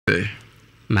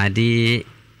Madi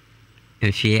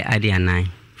Enfie Adianai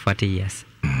 40 years.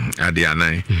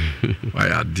 Adianai. Why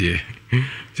are dear?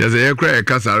 Says a cry a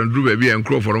castle and drew baby and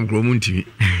crow from Cromunti.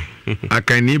 I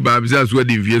can need Babs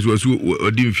wedding fears was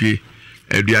or dim fee.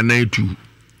 Adianai too.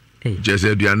 Just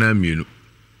Adiana Muno.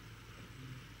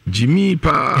 Jimmy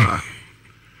Pa.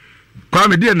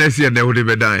 Come, dear Nessie, and they would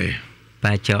ever die.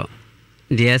 Pacho,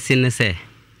 dear sinner say,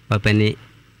 Openi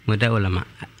Mudaulama.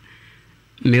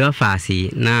 Miwa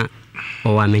fasi na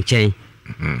owa meche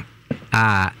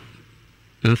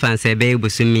mfanse be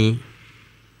busumi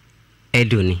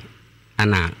eduni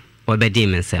ana obedi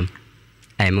mensem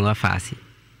ai miwa fasi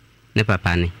ne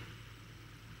papa ni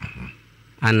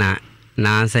ana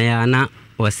na ansaya na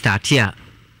o startia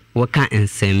waka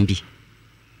ensembi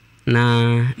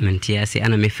na mentiasi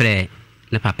ana mefre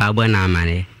ne papa bo na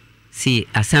amane si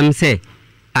asamse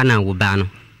ana wubano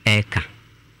eka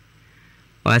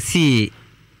wasi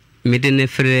midene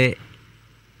fre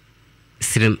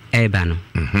srim ebano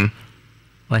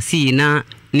wasi na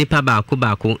nipa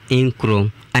baako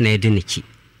enkro ana edinichi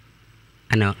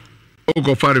ana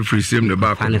go fare free srim ne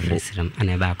baako ana free srim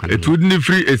ana baako it would ni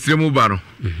free esrim baro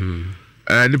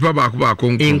nipa baako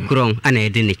enkro ana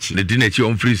edinichi ne dinichi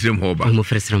on free srim hoba on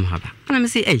free srim hoba ana me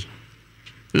say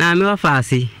na me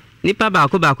wafasi nipa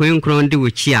baako enkro ndi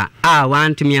wuchi a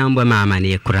want mi ambo mama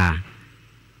ne kura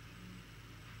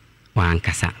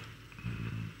wankasa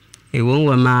ewon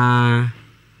wama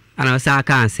ana wasa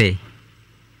kan say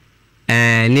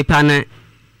nipa na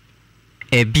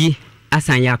ebi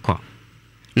asan yakọ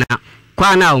na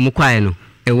kwa na omu kwae no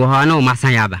ewo ho na o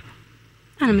masan yaba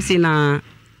ana me si na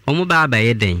omu ba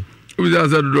yeden obi za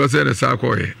do say na sa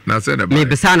koye na say na ba me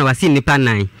bisa na wasi nipa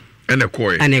nan ene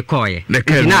koye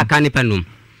na aka nipa num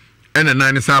ene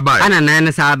nan sa ba ana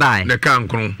nan sa ba ne kan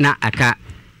kron na aka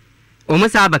omu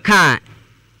sa ba kan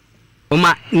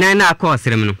Oma nana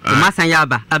akosrem no oma san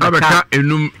yaba abeka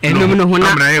enum no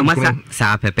hona oma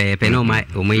sa pepe no ma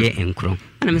omoye enkron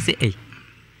ana me se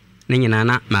ne nyina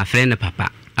na ma friend papa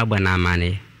agbana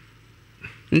amane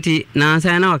nti na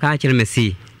san na waka kire me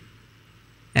si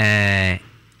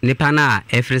nipa na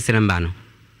efresrem ba no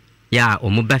ya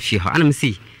omo ba fie ho ana me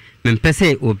si me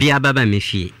mpese obi ababa me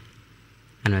fie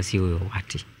ana si o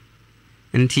wati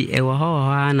nti ewo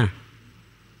ho ana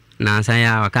na san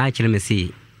ya waka kire me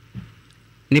si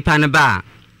nipa na ba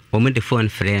o me de phone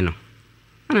free no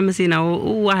ana me say na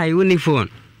o wa hay uni phone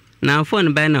na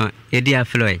phone ba no e dia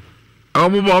floy o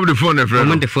mo ba de phone free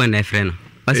no o me de phone free no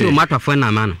o say o matwa phone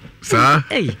na ma no sa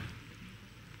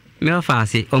me o fa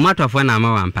si o matwa phone na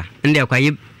ma wampa ndi akwa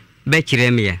yi be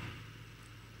kire me ya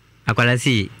akwala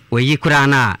si o yi kura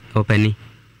na opani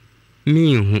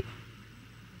mi hu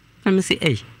ana me say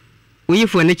o yi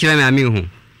phone kire me mi hu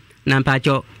na mpa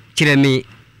cho kire me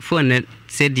phone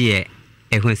se die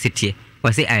ehun sitie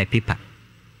wasi ay pipa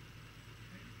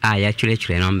aya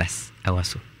chure numbers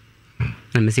awaso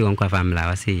na mesi won kwa famila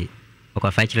wasi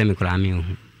kwa fa chure mi kura mi hu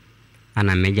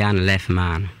ana meja na left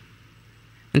man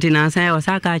nti na san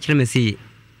wasa ka chure mesi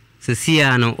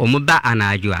sesia no omuba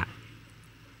anajua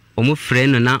omu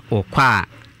freno na okwa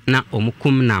na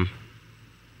omukum nam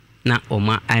na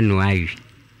oma anu ayi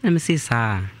na mesi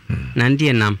sa na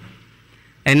ndie nam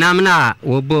enam na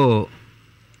wobo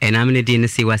enamne din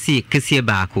si wasi kese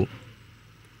baako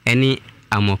eni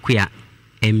amokuya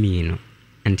emino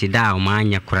anti da o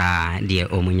manya kura die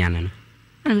omunyana no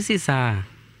amsi sa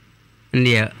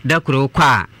ndie da kuro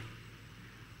kwa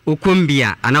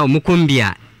ukumbia ana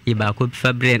omukumbia ibako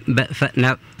fabre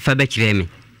na fabekiremi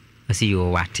wasi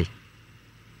yo wati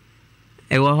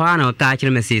ewo ho ana ka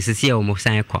kire mesi sisi o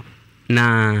musan ko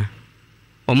na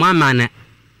o mama na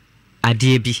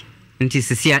adie bi nti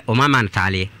sisi o mama na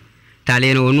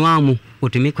tale no onuamu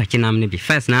otumi kwa chinam ne bi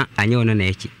first na anye ono na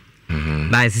echi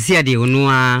ba sisi ade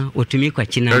onua otumi kwa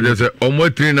chinam na se omo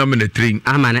train na me train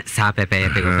ama na sa pepe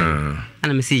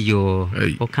ana me si yo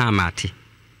o ka mate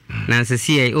na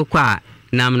sisi e okwa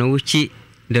nam no wuchi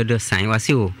dodo san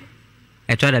wasi o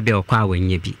eto da be okwa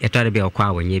wanye bi eto da be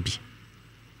okwa wanye bi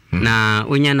na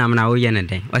onya nam na oye ne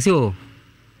den wasi o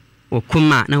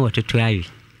okuma na wototo ayi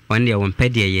wande wonpe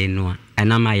de ye no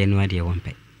anama ye no de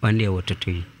wonpe wande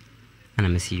wototo yi ana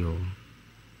mesi yo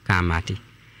kamati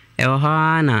ewo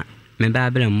hana me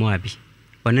babere moabi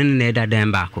onen ne dada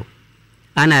mbako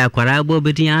ana yakwara agbo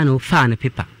bidin ana fa na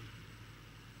paper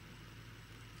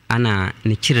ana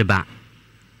ni chiriba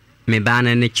me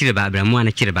bana ni chiriba bra mo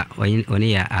ana chiriba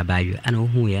oni ya abayu ana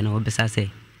hu ya na obisa se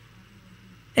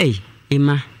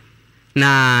ima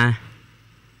na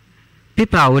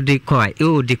paper wodi koi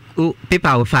odi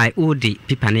paper wo fai odi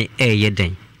paper ne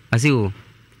yeden asi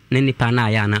neni pana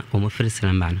ya na omo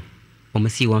firisramba no omo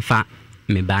si won fa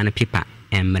me ba na pipa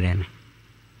emre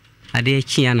ade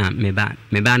chia na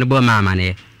meba no bo mama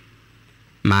ne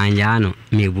manya no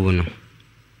mebu no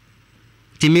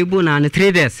ti mebu na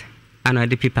 3 days ana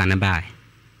de pipa na bai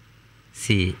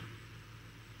si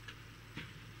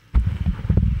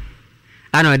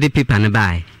ana de pipa na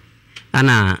bai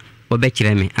ana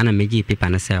obekire me ana meji pipa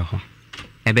na se ho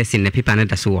ebe sin na pipa na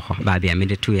da so ho ba bia me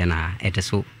de tu ya na ede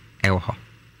so e ho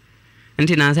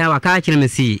nti na sa waka kire me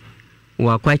si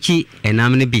wakwachi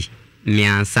enam ne bi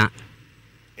miansa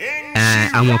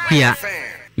amwakuya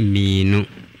minu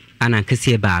ana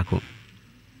kese baako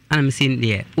ana mesi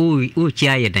de o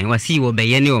chia yedan wasi wo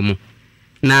beye ne omo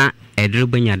na edru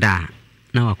banya da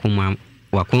na wakoma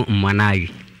mma na awi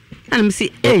ana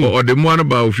mesi o de mo na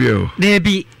ba ofie o de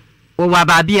bi o wa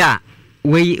ba bia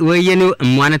we ye ne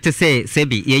mmo na te se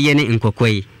bi ye ne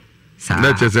nkokoi sa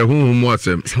na che se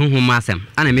hunhum asem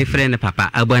ana me frɛ ne papa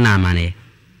abana amane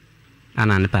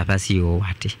ana ne papa si o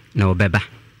wate na obeba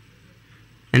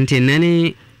nti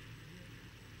nani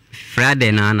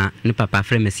Friday na ne papa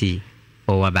frɛ me si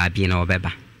o wa ba bi na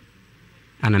obeba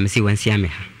ana me si wansi ame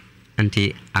ha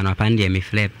nti ana pande me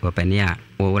flip opania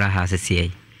o wura ha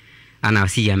sisi ana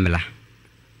si yamla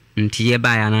nti ye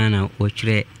ba ya na o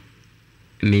twere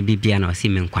me bibia na o si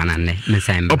me nkwana ne me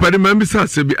sai mba opade mambi sa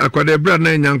se bi akwade bra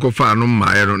na nyanko fa no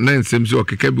mmae no na nsem si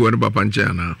okeka bi woni papa nche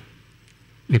ana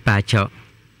mi pa cho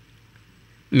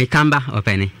mi kamba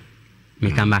opene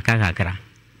mi kamba kakakra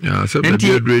ya se be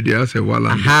dread ya se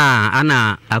wala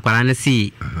ana akwara ne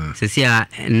si sisi a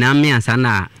namia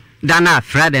sana dana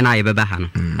Friday na yebeba ha no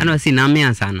ana si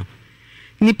namia sana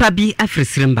nipa bi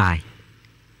afrisrim bai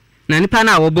na nipa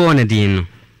na wo bo na din no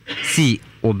si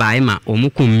obai ma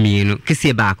omukum mienu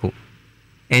kese baako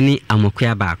eni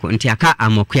amokuya baako nti aka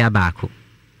amokuya baako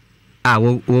a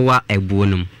wo wa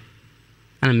ebuonum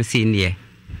ana me si ndiye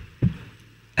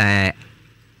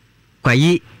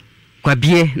kwa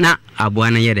bie na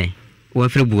aboa na yede wo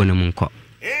fere buonum nko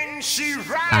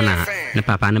ana ne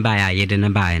papa ne ba ya yede ne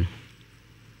ba en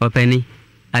openi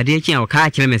ade chi o ka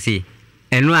kire me si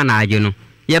enu ana ajo no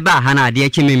ye ba ha na ade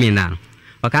chi mimi na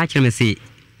o ka kire me si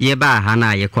ye ba ha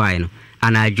na ye kwai no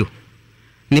ana ajo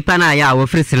nipa na ya wo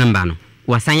fere silimba no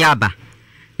wasan ya ba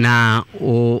na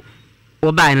o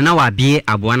ba na wa bie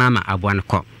aboa na ma aboa ne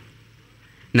ko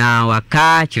na wa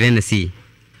ka kire ne si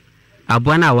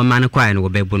aboa na wa man kwai no wo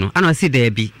bebu no ana si da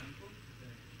bi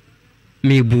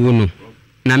mebu no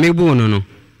na mebu no no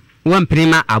wan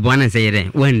prima aboa na zeyere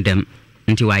wandam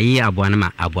nti wa yi aboa na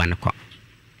ma aboa ne ko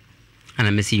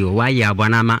ana mesi yo wa yi aboa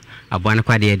na ma aboa ne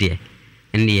kwa de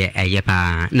ndiye eye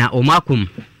pa na omakum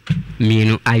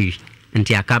minu ayi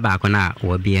nti akaba ko na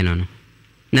wo bie no no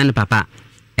nan papa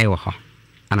ewo ho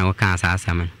ana wo kan sa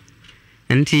asam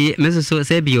nti mesuso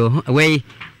se bio we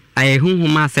aye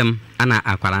hunhuma asem ana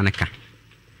akwara naka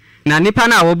na nipa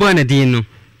na wo bo na din no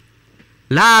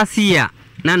lasia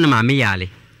nan mame yale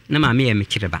na mame ya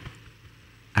mekireba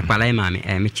akwara mame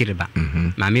mekireba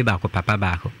mame ba ko papa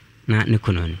ba ko na ne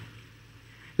kunoni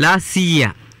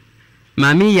lasia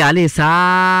mame yale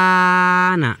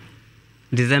sana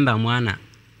December mwana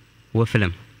wo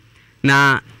film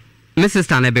na Mrs.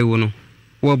 Tanabe wono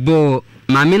wo bo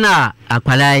mame na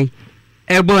akwalai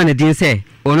ebo na din se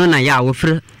ono na ya wo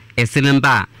fir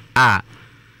esilimba a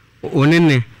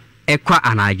onene ekwa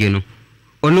anaje no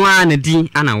ono a na din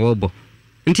ana wo bo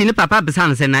nti ne papa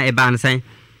besan se na eba nsan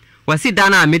wasi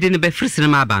dana amede ne be fir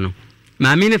sinima aba no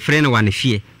mame ne fre ne wa ne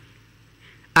fie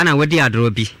ana wodi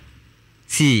adrobi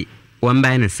si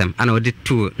wamba ne sam ana wodi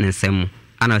tu ne sam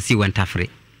ana si wantafre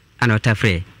ana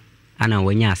watafre ana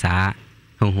wonya saa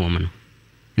honhom no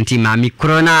nti mami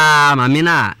krona mami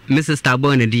na Mrs.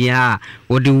 Tabo ne dia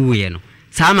wodi wuye no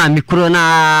saa mami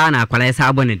krona na akwala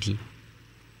saa bo ne di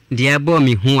dia bo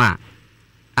mi hu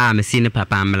a mesi ne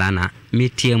papa mla na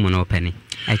metie mu no pani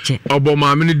eche obo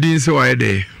mami ne din se waye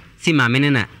de si mami ne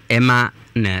na ema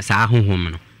na saa honhom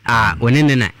no a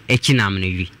wonene na echi nam no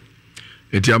wi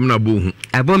eti amna bo hu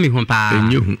abo mi hu pa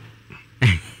enye hu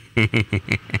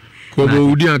ko bo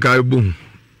wudi aka bo hu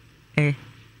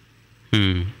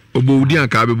obo wudi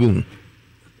aka be bo hu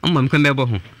omam kan be bo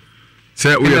hu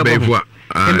se wo ye be fu a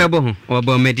kan be bo hu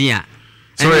obo media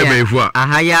so ye be fu a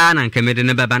ahaya na kan mede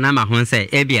ne baba na ma ho se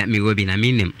ebia mi wobi na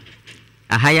minim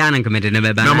ahaya na kan mede ne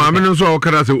baba na ma me no so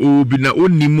okara se obi na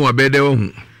onimu abede wo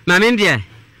hu ma me ndie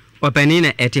opani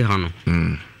na eti ho no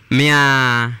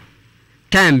mia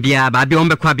time bia ba bi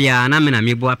ombe kwa bia na me na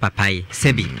mi bua papai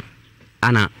sebi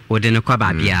ana odene kwa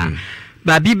ba bia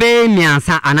ba bi be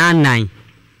miansa ananan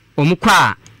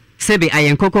omukwa sebi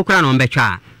ayenkoko kura no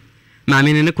mbetwa ma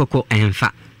me ne koko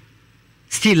enfa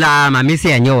stila ma me se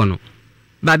enye wono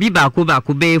ba bi ba ko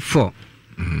be 4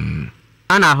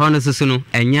 ana ho no susu no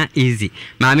enya easy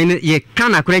maame no ye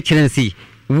kana kora kirensi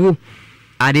wo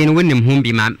ade no wonim ho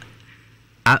bi ma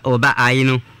oba ayi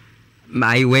no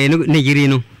mai we no ne yiri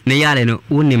no ne yale no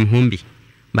wonim ho bi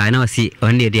ba na osi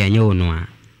onde de anya wo no a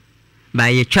ba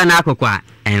ye twa na akokwa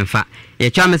enfa ye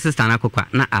twa me sister na akokwa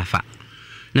na afa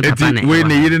ne papa ne we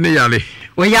ne yiri ne yale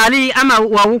we yale ama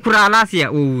wa wukura last year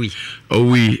owi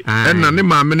enna ne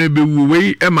maame ne bewu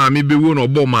we e maame bewu no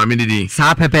obo maame ne din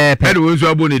sa pepe e de wonso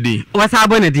abo ne din wa sa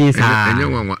abo ne din sa enye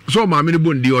nwanwa so maame ne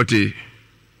bo ndi ote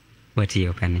wati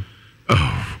opani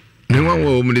ne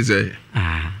nwanwa o mu ni say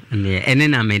ne ene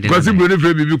na me de kwasi bro ne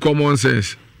fre bibi common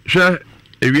sense hwe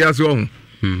ewia so ho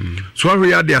so ahwe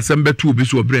ya de asem betu obi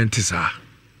so obrenti sa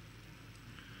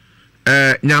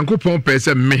nyankopon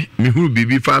pese me huru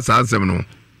bibi fa sa asem no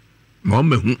ma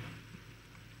mahu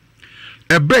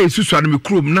ebe isusu me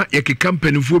krom na ye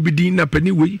company fo bi din na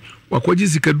pani wei wakoji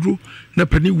sikaduro na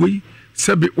pani wei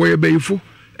sebe woye beyifo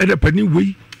e da pani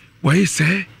wei waye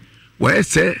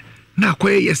se na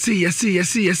akoye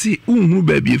yesi unhuru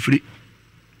ba bi efiri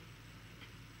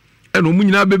eno mu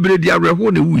nyina bebre di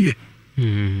areho na wuye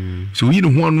so yi no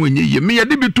ho anu enye ye me ye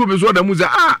de bi to me so da mu za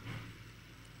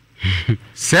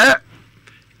se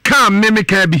ka me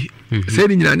ka bi se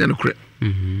ni nyina nya no kure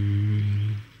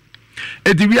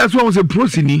eti bi aso won se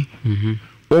prosini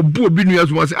obu obi nu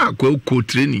aso se ko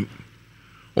training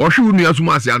o hwe nu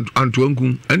aso se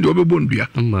antoanku ende obebo ndua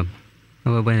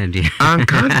obebo na ndua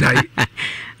anka dai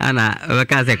ana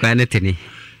obeka se kwa netini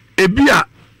ebia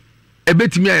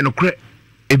ebetimi aye no kure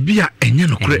ebia enye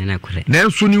no kure na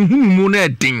enso ni humu na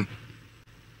edin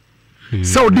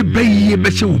so de baye be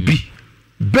hye obi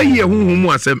baye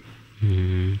humu asem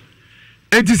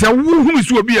enti se wo hunu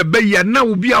so obi e baye na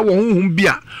obi a wo humu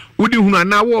bia wodi hunu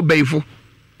na wo bayifo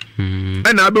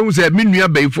na abehu se menua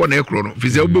bayifo na ekro no fi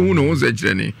se obehu no ho se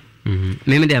kire ni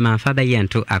meme de ma fa baye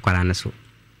nto akwara no so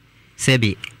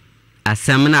sebi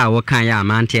asem na wo kan ya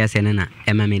amante ase ne na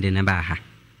ema me de ne ba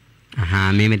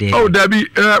ha meme de dabi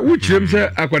wo kirem se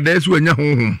akwada so anya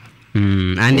honhom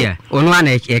andia onu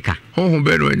ana eka honhom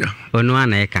be no anya onu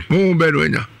ana eka honhom be no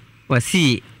anya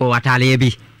wasi o watale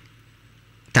bi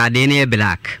tade ne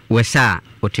black wasa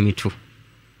otimitu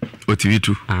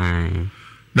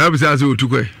na bisa se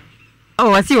otukwe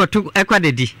wasi otu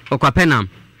ekwadedi okwapenam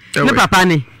ne papa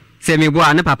ni se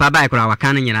mebo ne papa ba ekura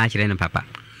waka ne nyina akire ne papa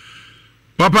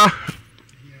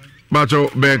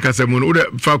bacho be kasamun ude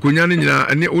fa kunya ne nyina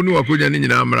ne oni wakunya ne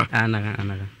nyina amra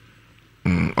anaga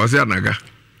osi anaga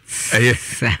eye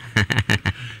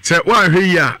se wa hwe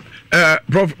ya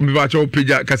prof me bacho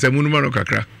pija kasamun ma no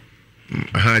kakra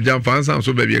jam fansan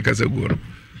so ba bi kasagoro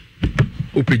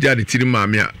o pija de tiri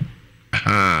maame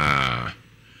a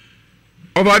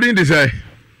Overdin de say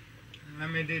na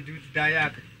me de do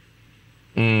dayak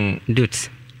dut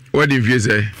what did you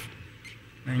say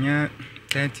anya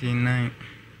 39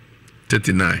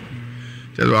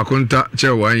 just wakunta che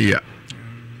 1 year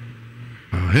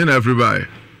here everybody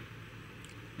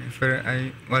for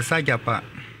I was Japa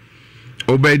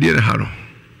obedi na haro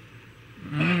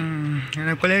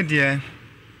na kole dia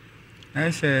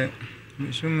I say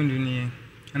sumundu ni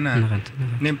ana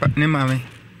ne mame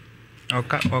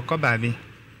oka babi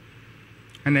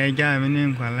ana eja me ne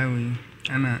nkwala wi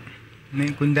ana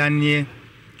ne kundanie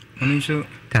onisho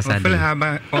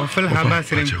ofel haba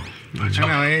sirim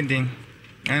ana wedding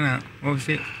ana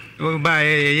osi o ba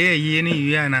ye ni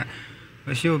wi ana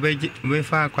o shi be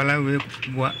fa kwala we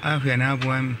bo ahwe na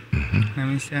abo am na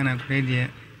mi si ana credit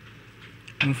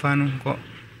mfano ko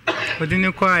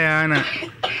odini ko aya ana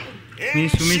mi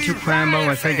sumichi kwamba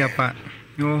wasajapa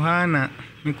yohana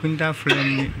mikunda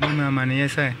frame ni mama ne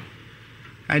yesa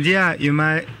adia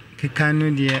yuma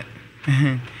kekanu de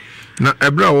na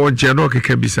ebra wo je no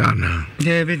keka bisa na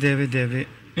David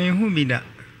hu bida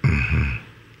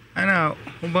ana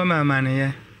uba mama ne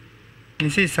ye ni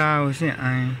si sa o si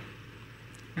an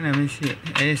ana mi si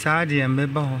sa de mbe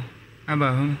ba ho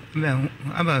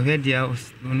aba hwe dia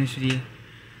oni suri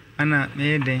ana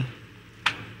me den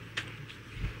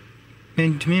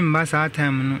mentumi mba sa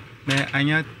time no me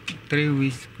anya 3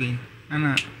 weeks queen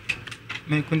ana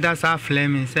me kunda sa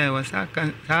flame say wasa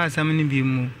sa samni bi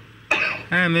mu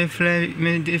ana me flame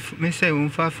me say un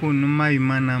fa phone no mai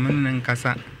mana men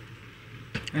nkasa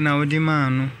ana odi ma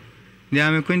no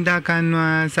dia me kunda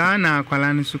kanwa sa na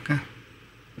akwala no suka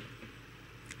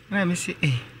ana me say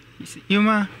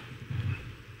yuma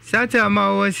sa ta ma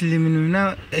wasliminu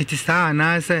na etisa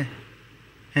na say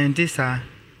entisa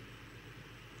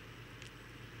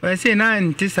wasi na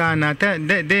ntisa na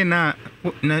de na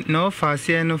no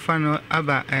fase no fa no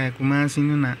aba kumansi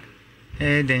no na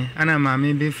den ana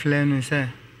mama bi fle no se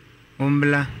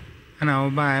ombla ana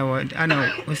oba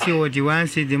ana osi oji 1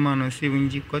 cedi man osi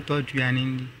unji koto aduane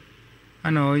ndi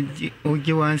ana oji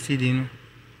 1 cedi no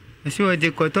osi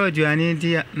oji koto aduane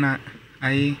ndi na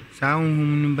ayi saa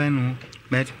honhom no bano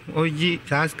but oji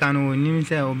saa scan o nim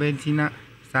se obedi na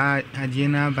saa adie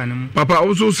na abanam papa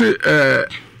also say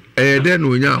den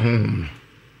onya honhom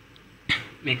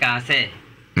me ka say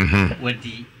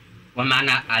wodi wa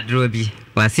mana adrobi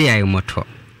wa say ayi moto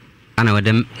ana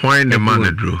wadam why the man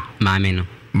adro mame no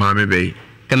mame be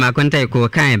kama konta ko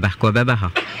kan ba ko beba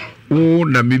ha o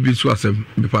na bibi so asem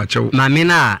me pa chew mame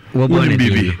na wo bo na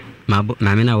bibi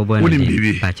mame na wo bo na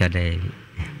bibi pa cha dai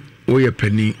o ye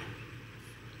pani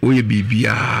o ye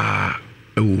bibia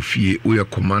e wo fie o ye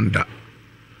commander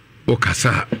o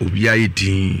kasa obi ayi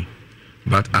din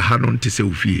but I had on to say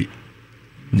ofie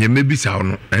nyeme bi sa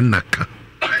no enaka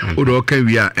o do ka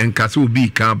wi a enkasa obi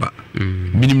ka ba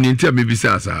minim ni ntia me bi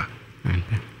sa sa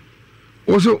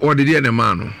also odede na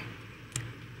ma no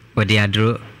odi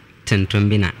adro tentum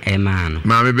bi na e ma no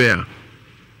ma me be ya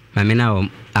ma me na o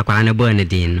akwara na bo na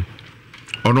din no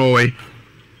ono we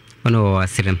ono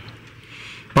asirem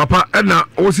papa na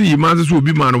o si yimanse so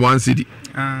obi ma no 1 cedi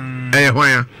hwan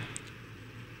ya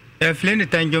e flend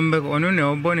tanjombe ono ne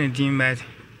obo na din ba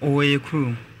o ye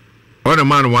kru o na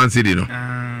man 1 cedi no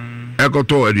e ko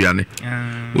to aduane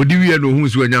odi wi no hu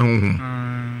so anya honhom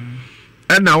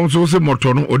na wo so se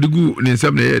moto no odigu ni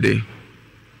nsem na ye de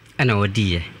ana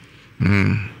odi ye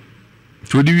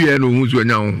so di wi no hu so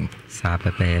anya honhom sa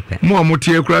pepe mo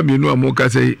amotie kra mi no amoka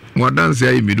sei mo dance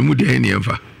ayi mi mu de ni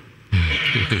emfa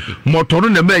moto no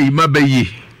na mai ma bayi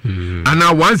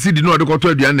ana 1 cedi no odikoto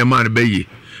aduane na man bayi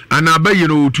ana bayi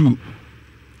no otu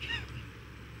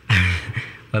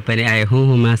papa ni ayi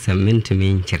honhom asament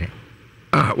mi nkyere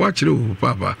wa kire wo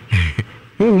papa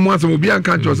honhom asem obi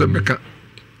anka ncho se beka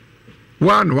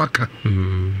wa no waka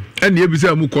ene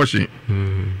ebisa mu kwoshin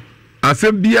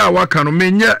asem bia waka no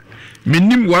menye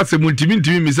minim wasem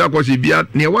ntimi misa kwoshin bia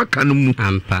ne waka no mu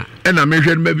ampa ena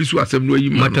mehwe no mabisu asem no ayi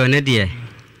mu moto ne de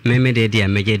meme de dia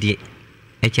megedi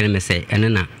e kire me se ene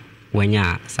na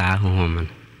wanya saa honhom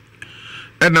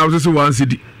ena wo se 1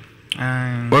 cedi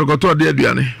ko to de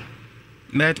aduane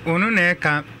but ono na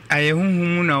ka aye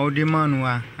honhom na odi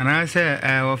manwa ana se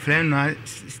o friend no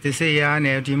stese ya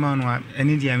na odi manwa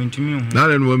eni dia mentumi hu na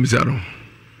no misa no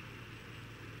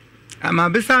ama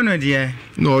bisa no de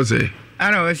no se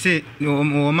ana o se o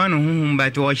manu honhom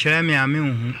but o kire me ame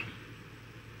hu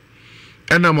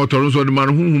ena motor so de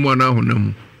manu honhom na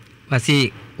honam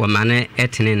wasi wo mane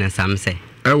etene na samse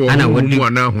ana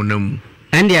honhom na honam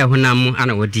ende honam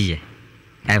ana wodi ye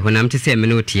ai honam te se me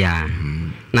no tia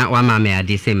na wa ma me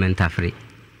ade se mentafre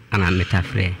ana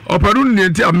metafre opadu ni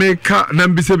enti ameka na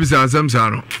mbisa asem sa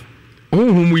no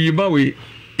honhom yi ba we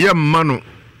ye mma no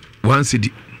 1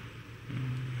 cedi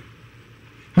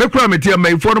me kura me tia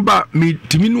mai for ba me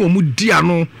timi no mu dia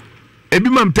no ebi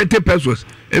mam 30 pesos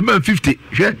ebi mam 50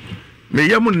 hwe me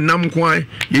yam nam kwan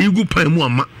ye yigu pan mu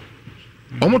ama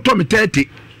omo to me 30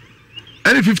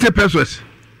 and 50 pesos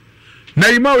na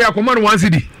ima we akoma no 1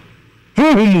 cedi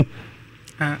honhom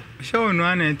show no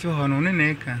ana etu ho no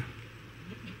ne ka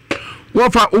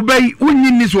wofa ubay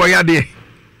unyi ni so ya de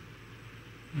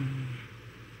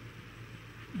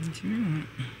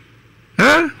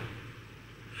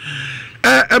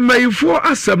mayfo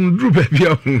asam dru ba bia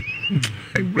ho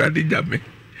brade jame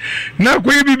na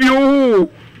ko bibi o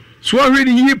so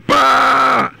hwedi yi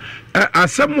pa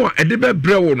asam a ede be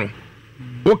bre wo no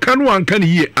wo kan wo anka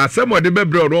ni yi asam a ede be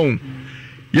bre wo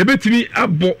ye betimi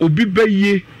abo obi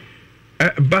baye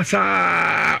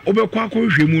basa obekwa ko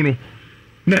hwemu no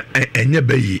na enye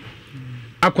baye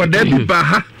akoda bi ba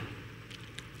ha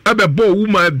abebo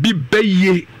wuma bi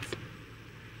baye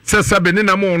sasabe ne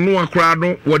na mo no akra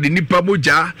no wode nipa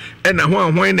moja na ho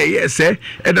ahwan na yese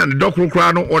na ne dokro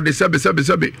kra no wode sabe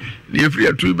ne free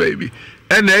atu baby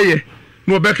na eye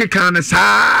no obekeka ne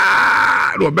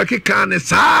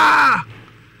sa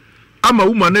ama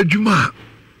wuma na dwuma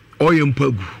oye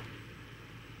mpagu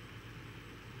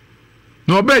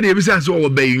no be de bisa so wo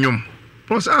bayinwom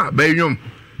plus bayinwom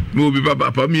me obi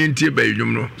baba pa mi entie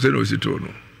bayinwom no se no sito no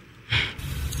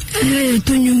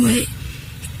tonyume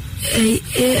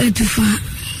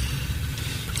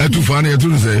atufa ne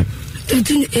tunu se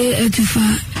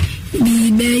atufa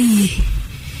bi bayi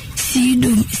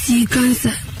si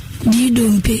cancer di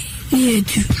dompe ni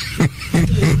etu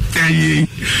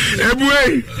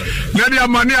ebuei na dia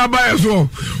mani abaye so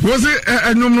wo se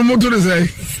enwom no moto ne se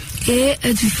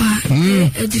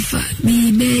atufa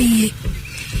bi bayi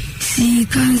si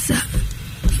cancer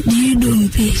di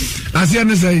dompe asia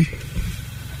ne sai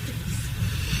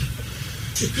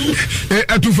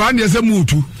atufa ne se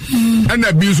mutu and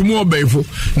a bit more bayful.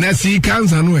 Now see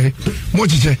cancer no way.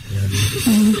 Much eh?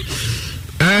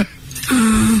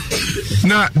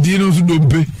 Now, Dino don't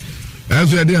pay.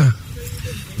 As we are there.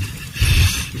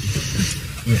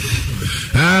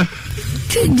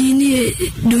 Dini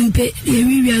don't pay.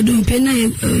 We don't pay.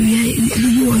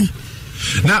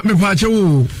 Now, me patch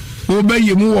you. Obey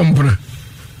you more.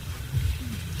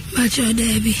 Patch your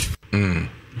Debbie.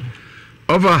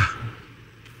 Over.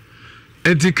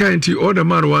 Eti order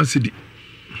man 1 cedi.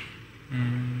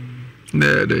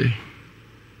 There.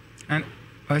 And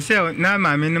I say now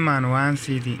my minimum 1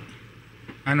 cedi.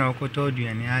 And I told you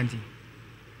any adi.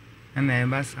 And I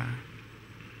basa.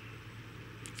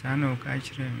 Sano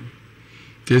catch them.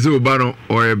 Tis a baron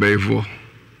or a bay for.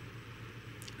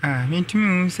 Me to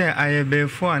me say I be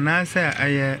for and I say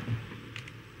I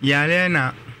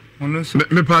Yalena.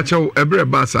 Me pacho every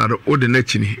basa or the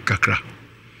nechini kakra.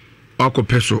 Oko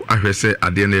peso I say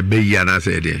at the end of the year, and I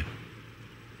said,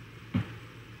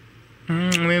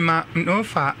 we ma no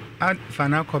fa at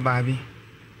Fanako Baby.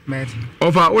 Met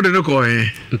Offer what the call,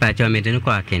 Mpacho me didn't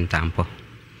call Ken Tampo.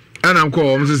 And I'm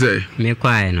called to say, Me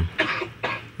quiet no.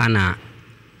 Anna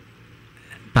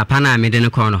Papa na me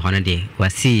didn't call no holiday.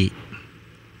 Was see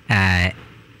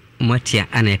Motia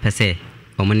and a pese,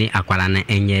 Omani Aqualana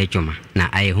and Ye Juma. Na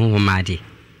I home madi.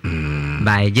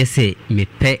 By just say me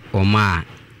pe or ma.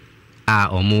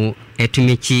 Omo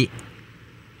etumichi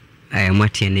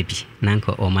motia nebi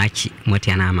nanko omachi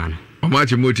motia na amano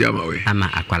omachi motia amawe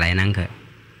ama akwala nanka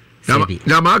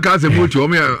jama ka se motia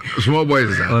omo small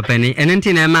boys sa openi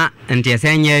enenti na ma enti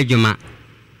asenya adwuma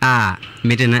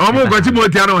medena omo kwachi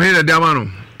motia no he na de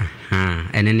amano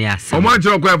eneni asa omo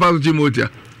achiro kwa fa so chi motia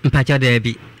mpacho de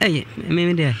bi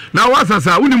me de na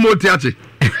wasasa uni motia chi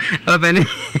openi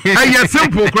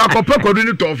simple kra ko pekodu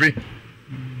ni tofi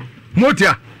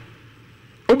motia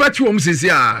Obachi wom sisi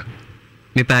a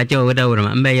me pa jo oda woro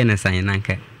mbe na san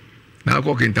nanka na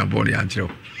ko kin tampon ya nchiro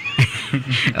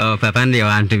papa ndi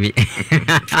want to be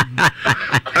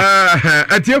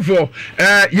atiefo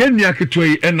yenua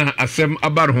ketoi na asem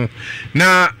abar ho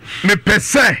na me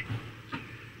pese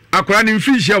akora ni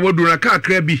mfihia wodu na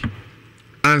kakra bi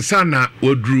ansa na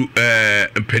wodru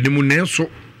mpanimu nenso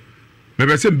me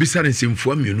pese mbisa ne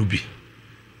semfua mienu bi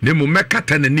ne mo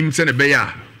mekata nanim se ne be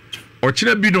ya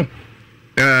okira bi no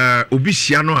obi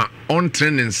hia no a on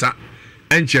traininsa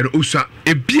enchere usa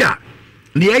ebia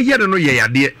ne yeye no ye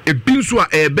yade ebi nso a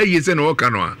ebe yese na oka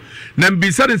no a na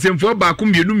mbisa de semfo ba ko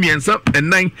mienu miensa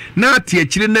enan na ate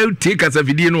akire na tie kasa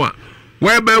fidie no a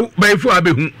wa ba ifu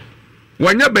abehu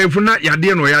wanya ba ifu na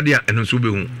yade no yade a eno so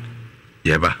behu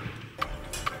yeba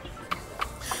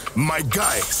my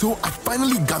guy, so I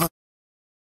finally got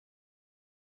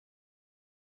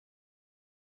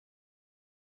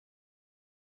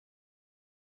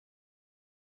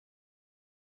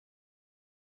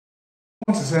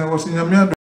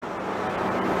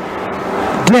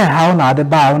how na the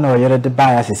bar no yere the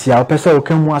bar as see our person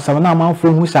can was a man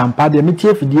from who sampa de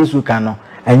metie fidie su kano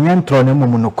enyen tro ne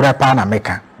mumu no krepa na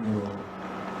meka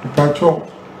pacho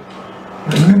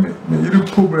me yiri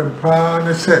problem pa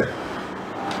ne se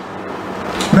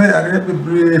na yare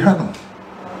bebre hano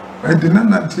e dina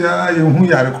na tia ye hu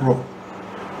yare kro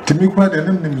timi kwa de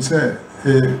nem se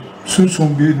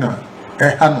sunsun bi na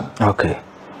hano okay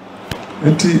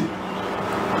enti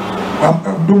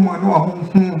do mo no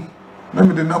ahun na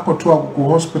me de na koto ago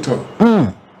hospital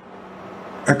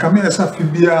e kame esa fi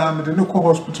bia me de no ko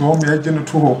hospital ho me agye no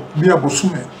to ho bia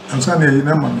bosume ansa na yi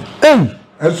na ma me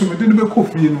so me de no be ko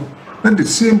fi no na the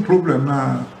same problem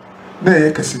na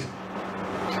ye kase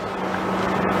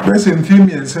bes in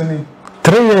fimi ensani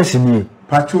 3 years ni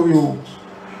pacho yo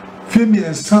fimi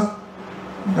ensa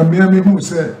na me hu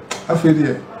se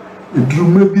afede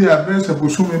edrume bia bes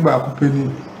bosume ba ko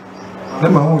pani na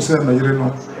ma hu se na yire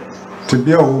no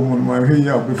tibia wo mu ma hwe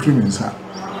ya be free minsa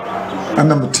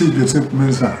ana ma tibia se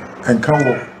minsa en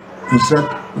kawo insert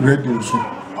radio so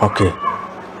okay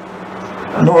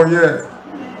no yeah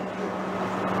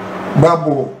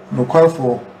babo no call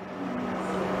for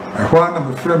na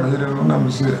me free ma yire no na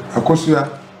me se akosua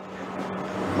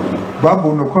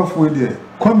babo no call for there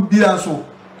kom bia so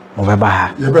mo be ba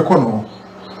ha ye be kono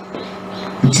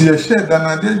ti ye share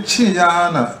na de chi ya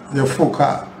na ye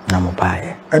foka na mo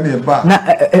bae ene ba na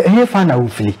enye fa na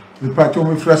ufili mi pa to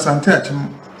mi fra sante achim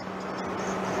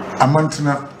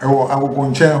amantina ewo agogo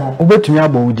nchen ho obetumi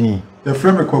abodin ye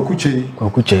fra me kwakuche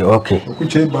okay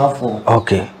kwakuche ba fo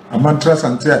okay amantra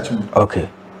sante achim okay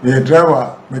ye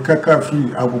driver me kaka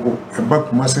free agogo e ba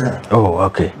kumase ha oh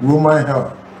okay woman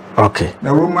health okay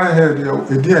na woman health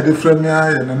ye edi ade fra me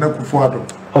aye na nakufo ado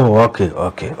oh okay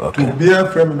to be a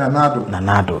fra me na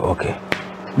nado okay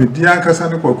me di ankasa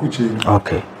ne kwakuche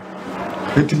okay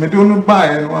eti me do no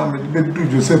bae no am me do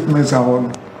Joseph Mensa ho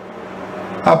no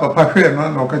a papa hwe no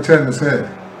na okachere ne se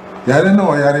yare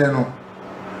no yare no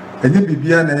enye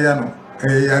bibia na ya no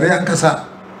yare ankasa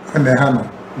na ha no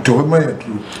to ma ya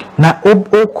tu na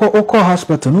oko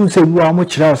hospital no se wu am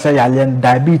kire o se yare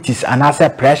diabetes and asa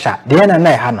pressure de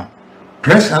na ha no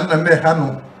pressure na ha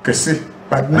no kese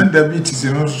but na diabetes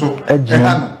no so ha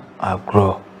no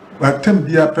agro but tem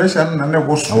bia pressure na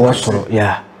wo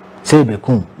yeah say be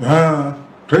kum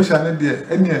pressure na de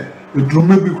ene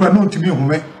edruma bi kwa na otimi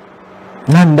hume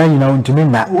na nda nyina ontimi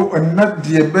na na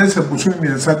de be se busu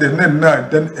mi sa de na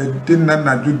den edin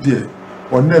na ju de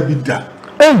ona bi da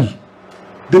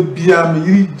de bia me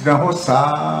yiri jira ho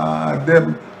sa de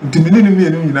ntimi ni mi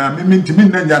enu nyina me ntimi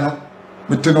na nya no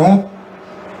mete no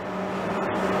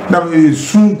na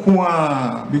sunku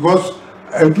a because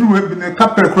edruma bi ne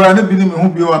kapel kra na bi ni me hu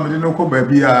bi o amede no ko ba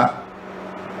bia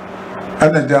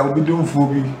ana da obi dum fo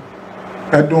bi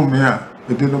edum me a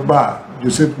ede no ba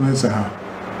Joseph Mensa ha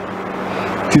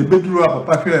ti beduru a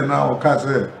papa hwe na o ka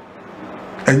se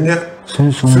enye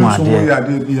sunsun ya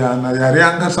de bia na yare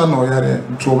ankasa na o yare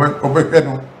nto obehwe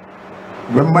no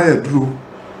be ma ya duru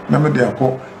na me de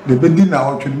akọ de bedi na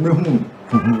o twene mehu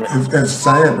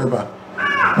ensaye beba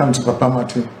na mti papa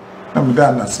mate na me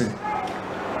da na se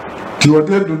ti o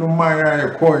de do no ma ya e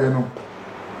ko ye no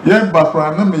ye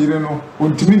bakra na me yire no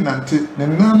ontimi nante ne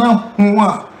nana ho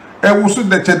a e wuso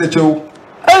de chedechewo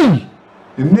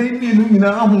ne ni no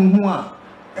nyina ahunhu a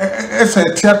esa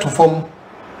tia to fom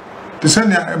te se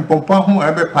ne empompa ho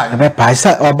ebe pai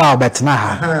sa oba obetna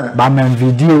ha ba man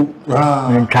video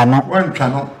ntwa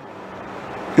no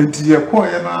enti ye ko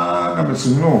ye na me se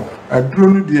no aduro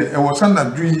no de e wo sana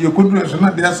dru ye koduru so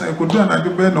na de asa e koduru na de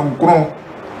be no nkron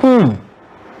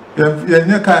ye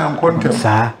nya ka an kontem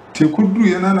sa te koduru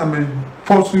ye na me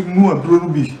force nu aduro no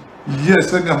bi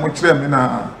yes na mo kire me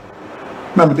na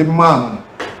me de man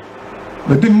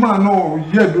no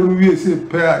ye do no wie se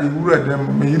pe a iwura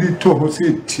dem me yiri to ho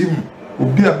se tim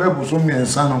obi abebu so me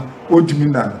ensa no odimi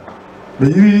na me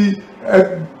yiri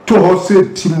to ho se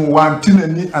tim wanti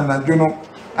nani anadwo no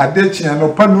adechia no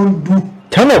pa no du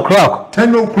 10 o'clock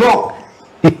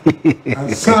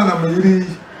asana me yiri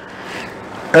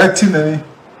eti nani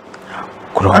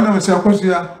kro ana me se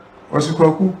akosia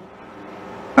osikwaku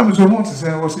na me so mo se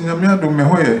osinyame adom me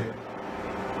hoye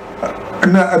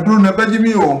na aduru na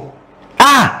bajimi o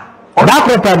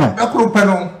dakro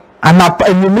no ana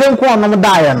enimle nko onom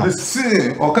daaye no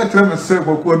se o ka kire me se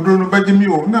kwaku aduru no bajimi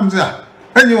o na me se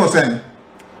enyi o sen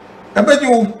e baji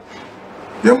o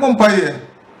ye mo mpaye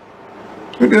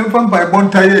e de mfa mpaye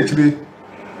bontaye akire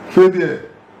fe de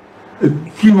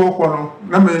fi wo ko no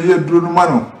na me ye aduru no ma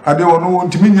no ade wo no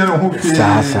ntimi nya no ho fi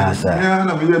ya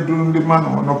na me ye aduru no de ma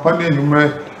no pa na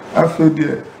enumre afe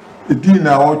de edi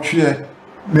na o twe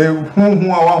ne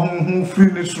hunhu a wa hunhu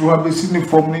free ne suru abesi ne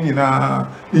form ne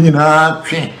nyina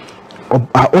twe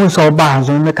on so ba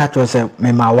hanzo me ka to se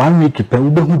me ma 1 week pe we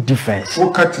be hu difference o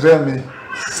ka tire me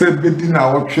se bedi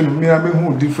na o twe no me a be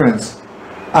hu difference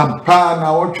ampa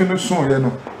na o twe no so ye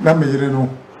no na me yire no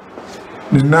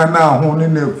ni na ho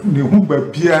ne hu ba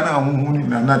bia na hunhu ni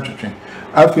na twetwe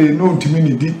afi no ntimi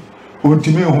ni di o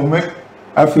ntimi hume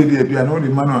afi de bia no de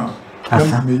ma no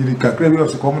na me yire kakra bi o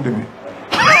se kom de me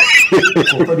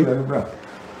ko di ani bra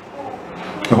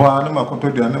wa na makoto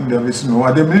di ani me de sino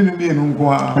wa de me ni enu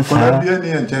nko a ko na bia ni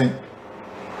enchen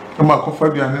na makofa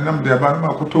di ani na me de ba na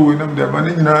makoto we na me de ba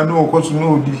ni nyina na o ko so na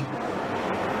odi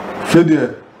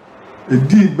fede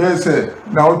edi be se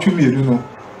na o tumi edu no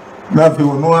na fe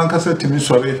wo no ankasa timi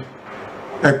sore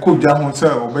e ko ja ho se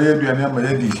o be ye duane ama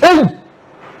ye di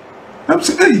am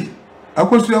se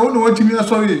akosu ya wo no timi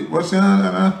asore wo se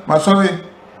ma sore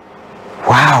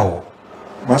wow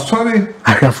ma sorry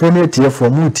ahwafo na tie fo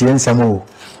mu tie nsam o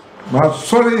ma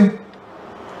sorry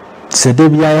se de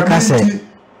bia ya kase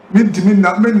mi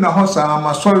na ho sa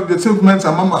ma sorry the statement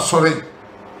am ma sorry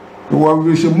wo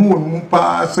wi she mu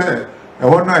pa se e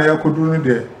ho na ya koduru ni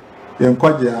de ye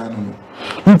nkwaje anu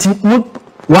nti mu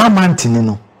 1 month ni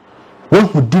no wo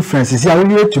hu differences ya wo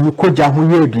yetumi koja ho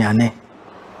ye aduane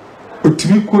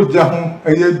otimi koja ho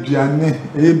eye aduane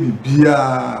eye bibia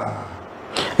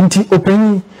nti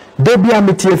openi debia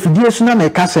metie fidie so na me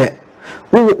ka se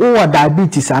wo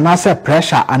diabetes ana se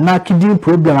pressure ana kidney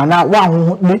problem ana wa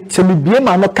ho se me bie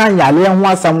ma no kan yale ho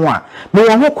asam a me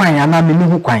wo ho kwan ana me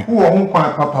ni ho kwan wo ho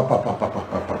kwan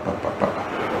pa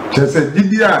chese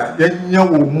dibia yenya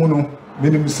wo mu no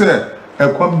menim se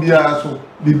ekwan bia so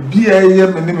bibia ye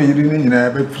me ne me yiri ni nyina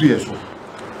be firi so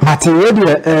mate we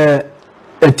de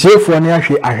etiefo ne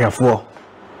ahwe ahwefo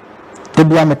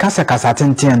debia me kasa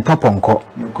tenten toponko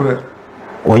nkore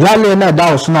o yale na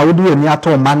da so na wodi ani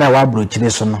ato ma na wa brochire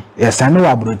so no yesane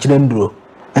wa brochire nduro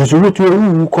enso rutu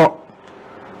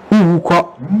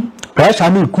uko pressure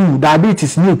ni ku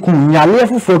diabetes ni ku nyale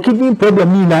fufo kidney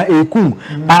problem ni na eku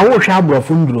ba wo hwa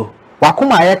abrofo nduro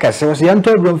wakoma aye kese so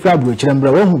yento abro mfi abrochire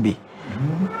mbra wo hu bi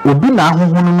obi na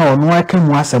ahohono na ono aka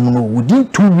mu asem no within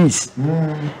 2 weeks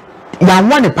ya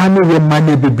wane pano we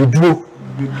mane bebiduro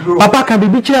papa kan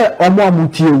bibi kire omo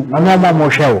amutie o ana omo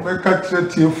hwe o me ka kire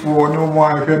tiefo ne omo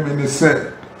ahwe me ne se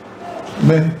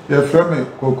me ye frame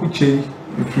kokuchei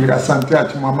ifiri asante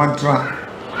ati mamantra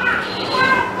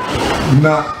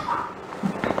na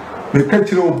me ka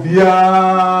kire obia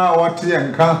wate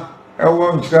yanka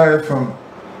ewo nchira FM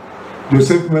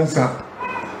Joseph Mensa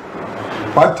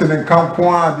wate ne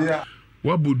kampo ade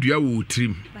wabodua wo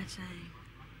trim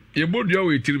ye bodua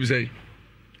wo trim sei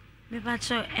me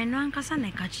bacho eno ankasa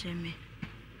na ka kire me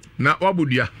na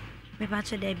wabodua me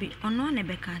bacho da bi ono na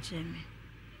be ka kire me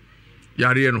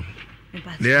yare no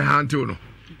le hante no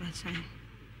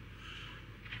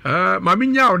mami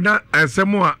nya ona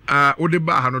asemo a ode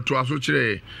ba ha no to aso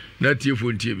kire na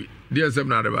tiefo ntie bi de asem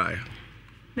na de ba ya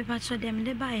me bacho dem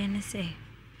de ba ya ne se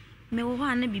me wo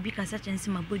ha na bibi kasa chensi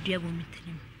mabodua go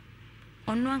mitrim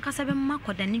ono ankasa be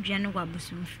makoda ne dua ne gwa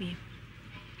busumfie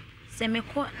se me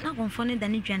ko na konfo ne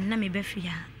dane dua na me be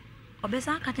fia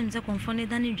obesa akatem se konfo ne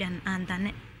dane dua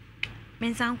andane me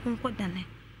nsan konko dane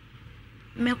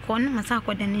me ko na masa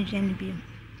akoda ne dua ne bi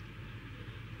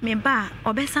me ba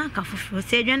obesa aka foforo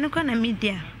se dua ne ko na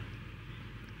media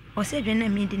o se dua na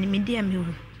media me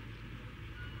wu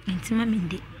ntima me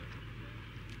ndi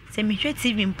se me hwe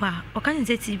TV mpa o kan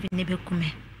se TV ne be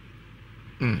kume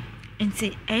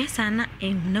enti sana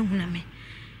ehunahuna me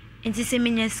enti se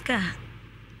menya ska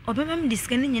obema me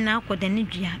diska ne nyina akoda ne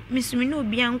dua mesumi na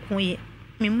obi ankoye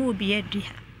me mu obi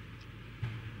adua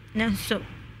nanso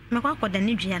me kwa akoda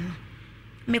ne dua no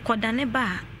me koda ne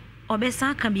ba obesa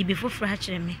aka bibi foforo a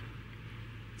kire me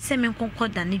se me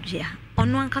konkoda ne dua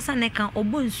ono ankasa ne kan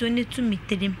obo nso ne tu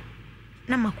mitirim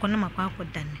na makona makwa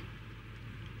akoda ne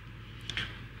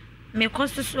me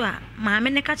kosusu a maame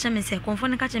ne ka cheme se konfo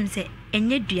ne ka cheme se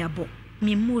enye duabo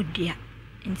me mu dua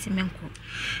enti menko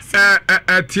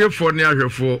tiefo ne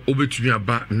ahwefo obetumi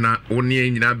aba na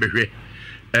woni nyina behwe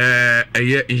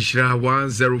eye inshira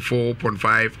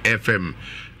 104.5 FM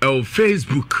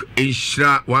Facebook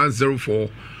inshira 104.5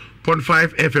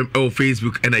 FM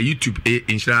Facebook and YouTube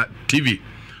inshira TV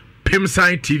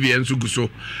Pimsign TV enso guso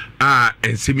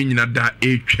ensemi nyina da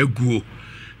etwaguo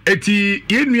eti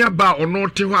yenua ba ono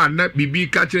te ho ana bibi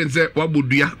ka kire nse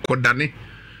wabodua kodane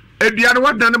edua ne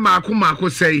wadane maako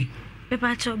sei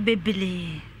pepacho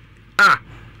bebele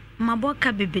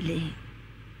maboka bebele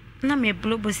na me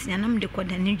blobosia na mde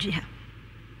kodane dua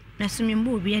na sumi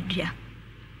mbo obi adua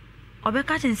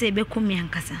obeka kire nse be komi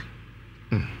ankasa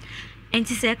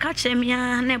enti se ka kire me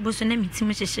na eboso na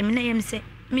mitim hyehye me na yem se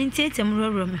mentietem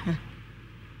roro me ho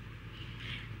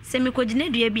se me kodine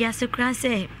dua bia se kran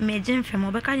se me gemfem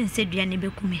obeka nse dua ne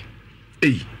bekume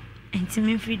enti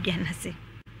me mfiri dua na se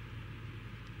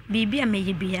bibia me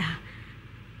yebia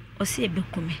o se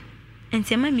bekume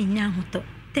enti ma me nya hoto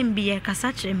tembia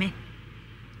kasa kire me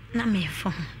na me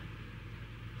fo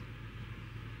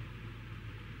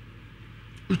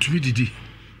utumi didi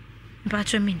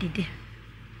bacho me didi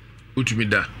utumi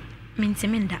da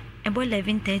mintiminda ebo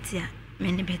 11:30 a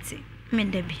me ne beti me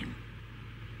da bi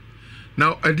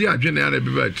now adi adwene ya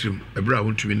be ba trim ebra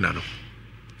wontumi nna no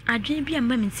adwene bi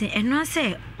amba minti eno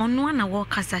ase ono na wo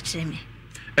kasa kire me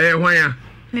hwan ya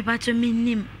me bacho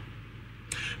minim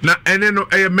na ene no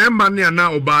member ne ana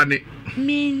oba ne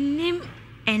minim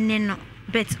ene no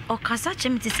bet okasa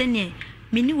kire me te se ne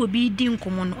meni wo bi di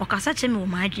nkomo no okasa kire me wo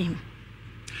maadwem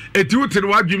eti wotere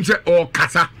wadwem se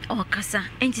okasa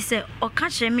enti se oka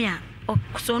kire me a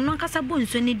so no kasa bo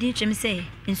nso ne di kire me se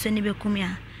nso ne bekumi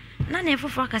a na na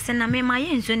efofo akase na me ma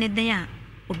ye nso ne den a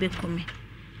obekumi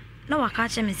na waka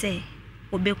kire me se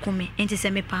obekumi enti se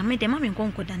me pa me de ma me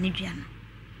nkonkoda ne dua no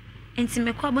enti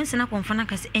me kwa bonse na konfa na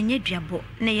kase enye duabo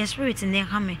na ye spirit ne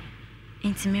ha me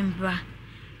enti me mbra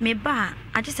me ba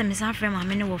age se me sa frɛ ma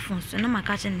me ne wo fon so na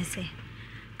maka kire ne se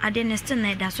ade ne still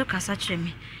na da so kasa kire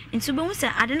me enti be hu se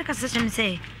ade ne kasa kire me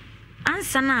se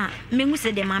ansa na me hu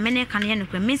se de ma me ne kan ye ne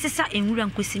kwa me sesa enwura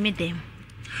nkosi me dem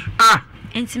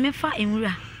enti me fa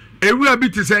enwura bi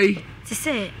te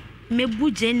say me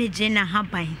buje ne je na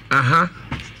haban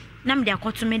na me de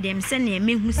akoto me dem se ne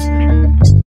me hu si me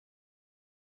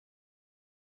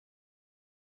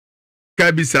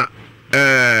kabisa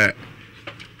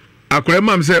akore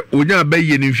mam se onya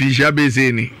baye ne mfihia be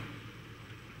se ni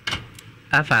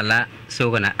afala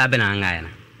sogona abena ngaya na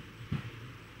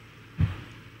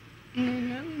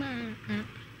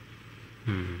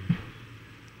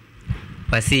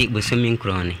Wasi busumi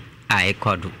nkroni a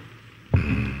ekodu.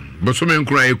 Busumi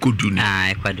nkron ekodu ni.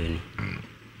 Ekodu ni.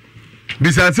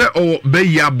 Bisa se o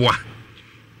beyi aboa.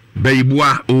 Beyi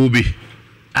boa obi.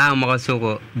 Mo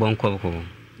soko bonko ko.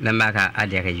 Lamba ka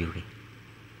adere yuri.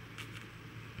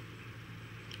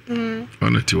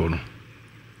 Ona ti wono.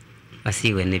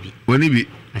 Wasi wenebi.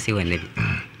 Wasi wenebi.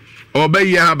 O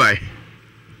beyi habai.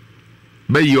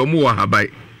 Beyi omu wa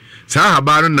habai. Sa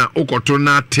habaru na okoto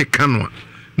na teka no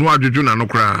no adwudwu na no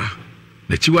kra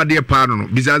na chiwade pa no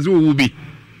bizaze wo bi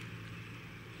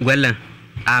gwala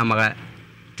maga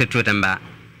tetutamba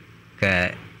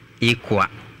ka ikwa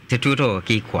tetuto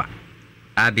ki kwa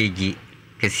abiji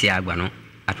kesi agba no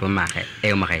ato mahe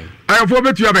mahe ayofo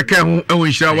betu abeka ho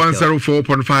enhira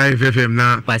 104.5 FM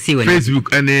na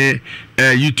Facebook and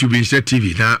YouTube and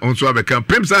TV na onso abeka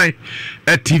Primside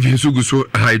TV nsuguso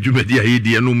ha edwumadi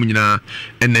ayedi no munyina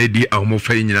na edi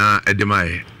ahomofa nyina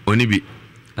edemae onibi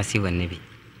wasi wanibi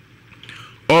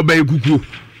obay kuku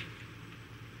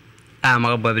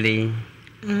maga babli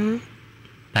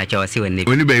ta cha wasi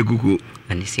wanibi oni bay kuku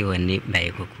ani si wani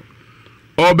bay kuku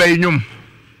obay nyum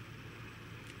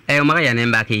maga ya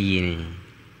nemba ke yini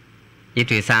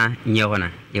yitu sa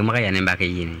nyona maga ya nemba ke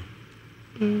yini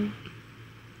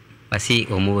wasi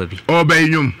omuwabi obay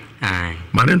nyum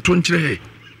manen tonchire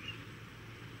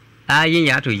yin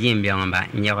ya to yin biamba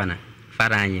nyona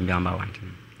fara yin biamba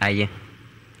wantin ayin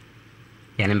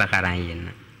ya nemba karan yin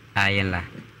ayin la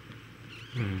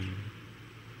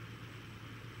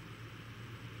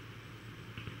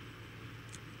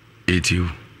etiu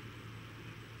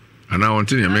ana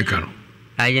wantin ya mekano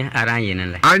ayin aran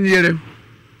yin la anyere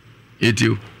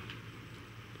etiu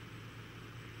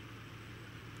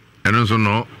eno so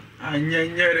no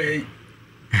anyere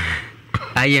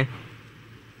ayin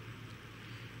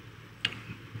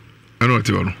ano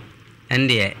ti wono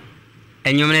ende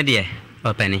enyumne de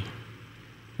opani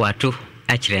watu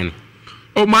achiremi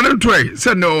o manen toy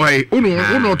se no hay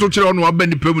uno to chire ono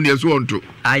abani pemu ne so onto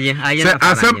ayin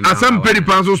asam pedi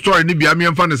panso story ni bia me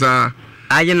mfa ne sa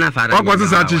ayin na fara kwa kwase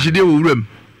sa chishide wo wuram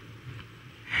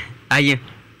ayin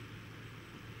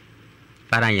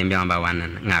fara yin bia mba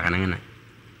wanan ngaka nan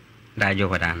da jo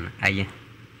kodan ayin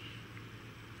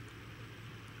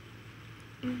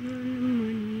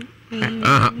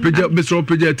peja besro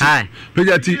peja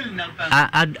ti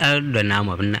do na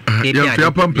mo na ya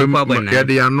pia pampem ya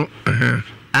de yano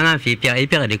anga fi pia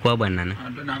ipia de kwa bwana na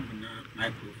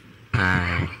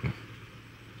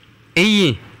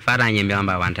fara yin bia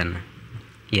mba wantan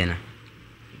yana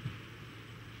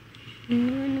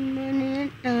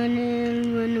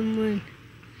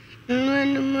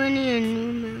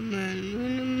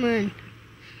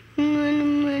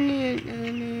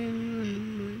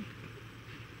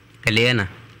Lena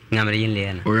ngamarin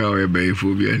lena oya be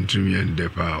phobia ntumi ende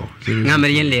pao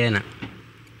ngamarin lena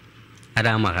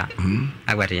ada maka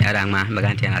agwati ada ma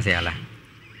baganti na sela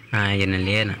yen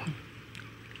lena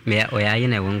me oya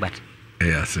yen wongbat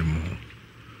asemu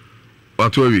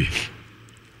watu wi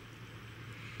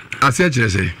ase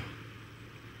chirese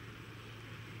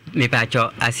me pa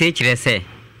cho ase chirese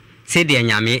se de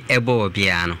nyame ebo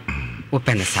bia no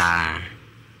opensa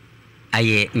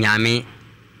aye nyame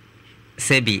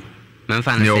sebi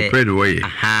manfan se operate way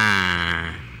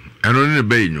eno ne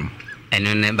be nyum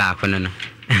eno ne ba ko no na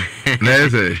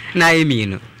ese na emi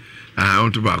no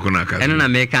on to ba ko na ka eno na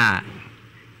meka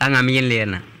anga mi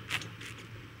lena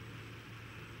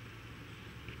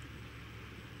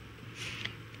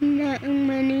na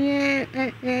mania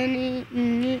asani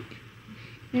ni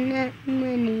na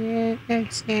mania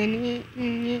asani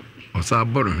ni osa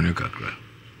boro ne kakra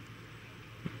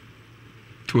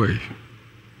toy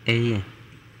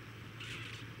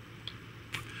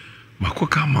mako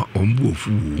kama ombu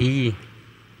ofu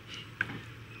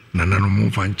nana no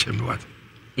mo fanchem wat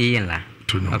la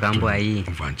okambo ayi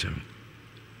fanchem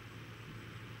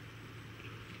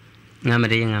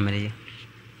ngamere na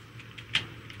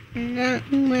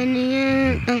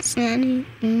mania asani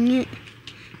ni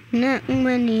na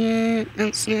mania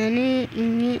asani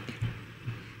ni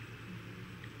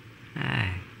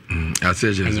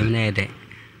aseje anyamne de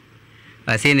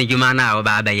asini juma na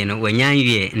obaba yeno wanyan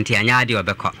wie nti anya de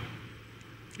obekọ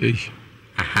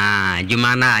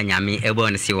juma na anyame ebo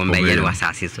ne si womba yeno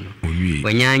wasase so no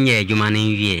wanyan ye juma na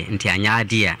wie nti anya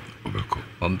de a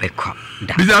obekọ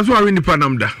da biza so awi ni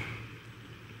panam da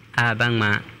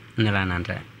bangma nela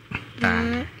nanta ta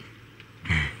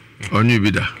onyu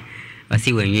bida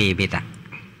wasi wanyu bida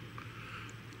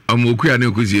amoku ya ne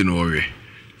kuzie no owe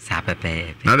sa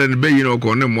pepe na de be yi no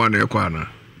ko ne mo na e kwa na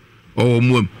o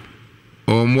muam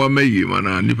o mo meyi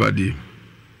mana nipa di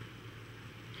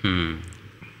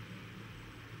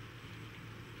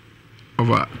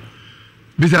Over.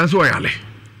 Besides, why are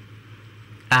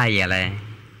Ayale.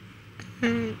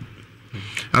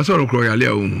 I saw a croy.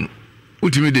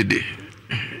 Ultimate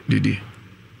Didi.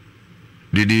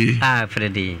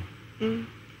 Freddy.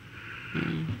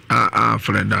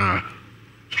 Freda.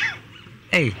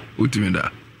 Hey,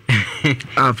 Ultimate.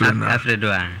 Freda.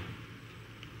 Fredwa.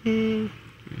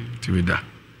 Timida.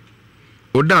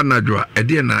 Oda Najwa,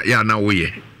 Ediana Yana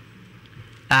Way.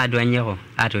 Duanyero,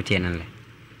 Ato Tienale.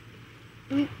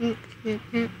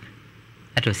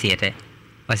 Ato Siete.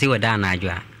 Was you a Dan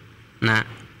Najwa? Na,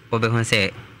 Obehon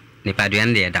say,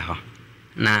 Nipaduan de Daho.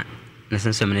 Na,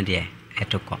 Nassan Sumina dear,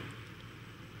 Etoko.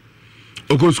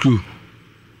 Oko school.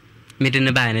 Mid in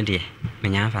the Bayana dear,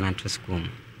 Menyan Fananto school.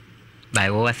 By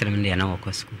over 3 million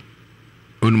Oko school.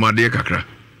 Unma dear Kakra.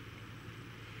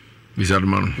 Wizard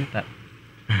man.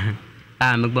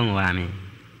 Mugbong Wami.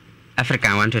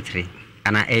 African 1 2 3.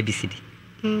 And ABCD.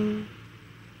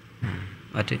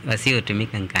 What was you to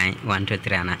make and kind 1 2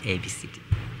 3 and ABCD.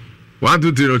 1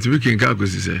 2 3 not to make in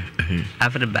calculus.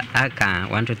 After the I can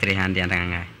 1 2 3 hand and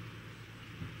I.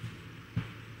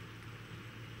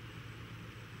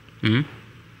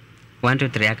 1 2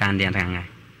 3 I can the other.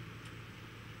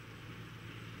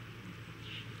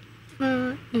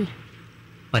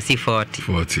 Was he 40?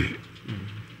 40.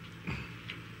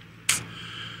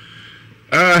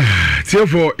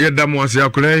 Therefore, your dam was your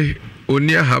clay, or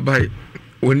near her by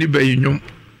only by you,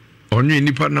 or new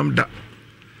nipa namda.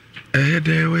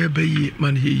 There were by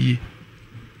man he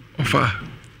offer.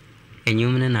 A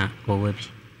human or webby.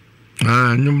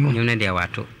 No, you know, dear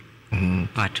Watu.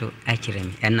 Watu,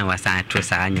 actually, and now was I to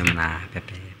Sanyum na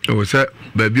Pepe. Oh, sir,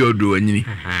 baby, or do any.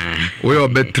 We are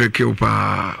better kill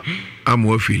pa. I'm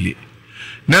more feeling.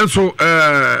 Now, so,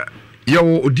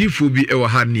 Yaw odifu bi ewa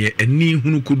ha ne ani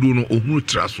hunu kudu no ohunu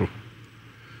traso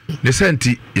ne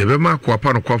senti ye be ma kwa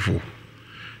pa no kwafo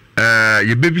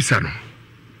ye bebisa no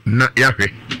na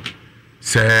yahwe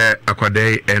se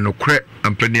akwadai enokre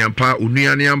ampani ampa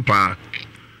unuane ampa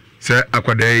se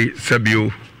akwadai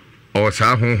sabio o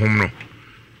sa honhom no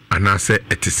anase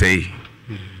etesei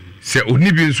se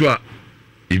oni bi nso a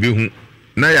ibehu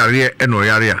na yare eno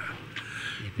yare a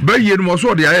ba ye no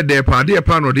so de aye de pa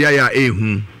no de aye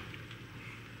ehu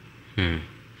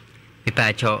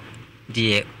Pipacho,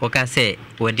 dear, Okase,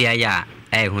 Wadiaya,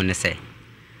 Hunese.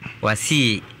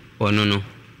 Wasi, Onunu.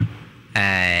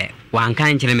 One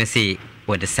kind Chilemesi,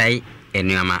 what the say, and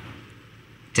Yama.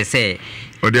 To say,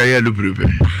 Odia Lupripe.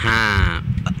 Ha,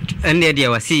 and the idea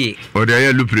was see,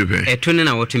 Odia Lupripe. A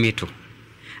tunina what to me too.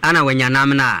 Anna, when your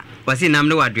namna was in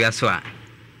Namno Adriaswa,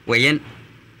 Wayen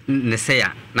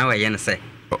Nesea, now I yen say.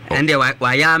 And there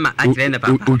why am I at the end of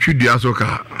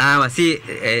Uchidiasoka. I was see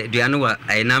Dianua,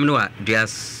 I namnoa,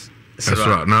 Dias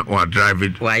not what drive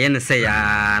it. Why yen say,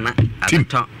 Tim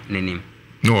talk, Ninim.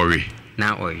 No worry.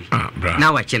 Now,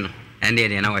 now watching, and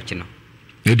then now watching.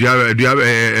 Do you have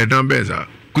a number?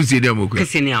 Kusidiamu,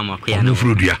 Kusidiamu,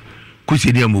 Frudia,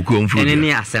 Kusidiamu, and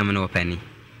any assembly penny.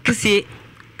 Kusi,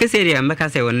 Kusidia, make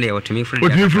us say one day or to me,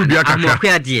 Frudia, I'm more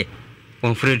queer, dear,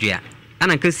 on Frudia.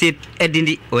 And I could see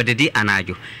Edindy or the D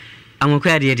Anajo. I'm a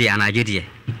queer dear Anajo dear.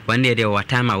 One day there were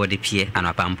time I would appear and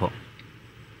a pampo.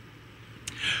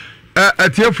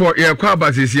 Therefore, your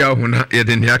quabas is ya when you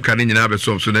didn't hear Canadian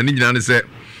Abbasson, so the Indian said,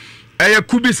 I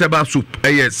could be Saba soup,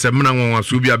 Semana was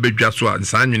Subia Bejaswa and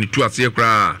Sanyon to a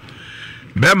secra.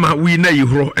 Bema, we know you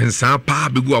grow and Sapa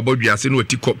Bigo about Yasin with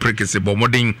Tico Prickes about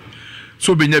modding.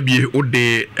 So be nebi o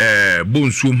de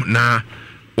bonsum na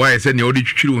why say ne odi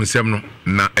twiri onsem no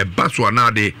na ebaso na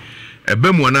de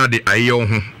ebemu na de ayo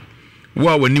ho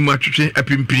wa wani ma twetwe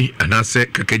apimpiri anase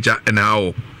kakeja na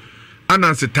awo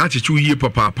anase tachichu yie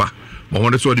papa ma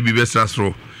wonde so de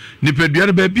bibesrasro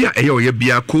nipadua ba bia eyo ye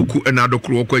bia koku na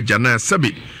adokro ko agya na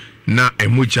sabi na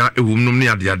emucha ewumnum ne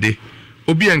ade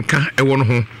obi enka ewo no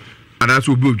ho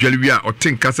anase obi odwale wi a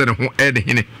otenka se ne ho e de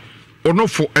hene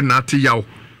onofo na ate yawo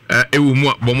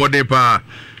ewumu bomode pa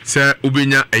se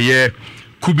ubenya eye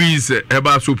kubis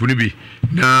eba sopu ni bi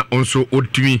na onso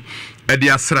otimi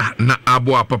ede asra na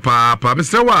abo papa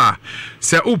mesrewa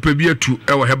se upe bi atu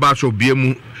ewo heba so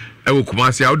biemu ewo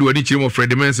kumase awde wani chirimo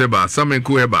Fred Mense ba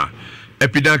samenku heba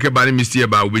epidanke ba ni mistie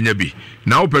ba ubenya bi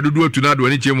na upe dudu atu na de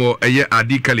wani chirimo eye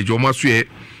adi college o masue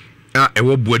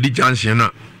ewo buadi junction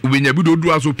na ubenya bi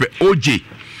dodu aso pe OJ.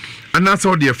 And that's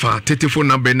all the far telephone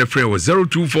number in the frame was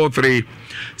 0243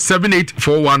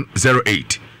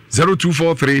 784108.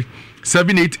 0243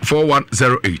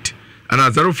 784108. And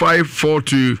at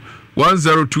 0542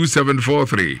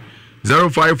 102743.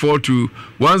 0542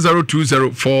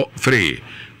 102043.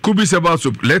 Could be about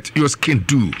to let your skin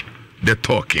do the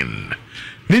talking.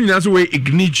 Ninjas way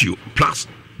ignite you plus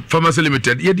Pharmacy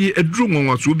Limited yɛde aduru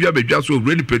nwanwaso bi abadwa so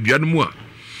owura nipadua no mu a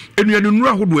enuanu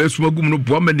nura hodo asuma gum no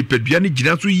boama nipadua no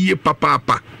gyina so yie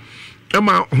papaapa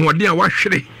ɛma hoɔden a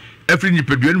wahwere every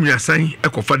nipadua no nyasan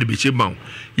ɛkɔfa de beche ma wo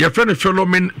yɛfrɛ no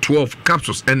Philomen 12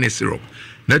 capsules and syrup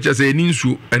na kyerɛ sɛ ɛni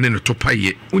nsuo ɛne no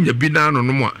topaye wonya bi na no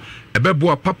no a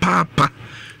ɛbɛboa papaapa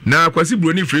na kwasi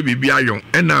broni frɛ bibi ayon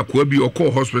ɛna akoa bi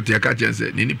ɔkɔ hospital ka kyerɛ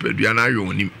sɛ ne nipadua na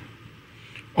ayon nim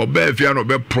ɔbɛ fia no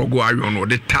ɔbɛ progo ayon no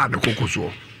de ta ne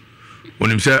kokoso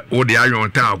onim sɛ wo de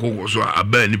ayon ta kokoso a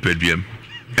aba nipaduam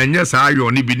ɛnyɛ saa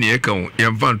ayon ne bi ne ɛka wo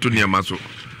yɛmfa nto ne ma so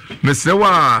mesrɛ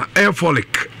wa air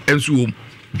folic enso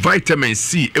vitamin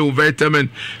C vitamin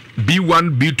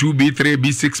B1 B2 B3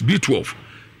 B6 B12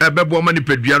 ɛbɛboa ma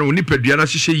nipadua no nipadua na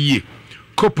hyehyɛ yie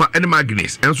copper and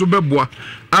manganese enso bɛboa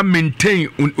a maintain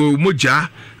moja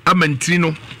a maintain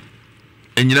no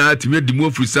enyina atimi di mo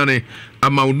afrisane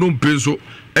ama onompe nso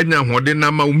enya hode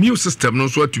na ma immune system no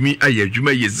so atumi aye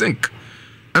adwuma ye zinc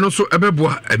eno so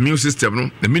ɛbɛboa immune system no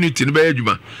immunity no bɛyɛ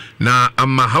adwuma na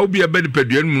ama how bi abɛde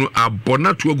padua no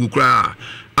abona to agukura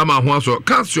ama ho aso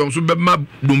calcium so bɛma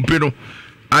dompe no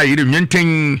ayire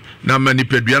nyenten na ma ni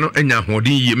padua no enya hode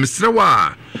yie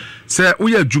mesrewa sɛ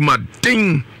woyɛ adwuma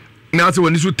den na se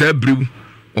wani so tabrew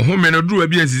ohome no duru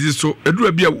abi ansisi so eduru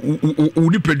abi a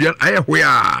udi pedua aye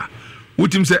hoya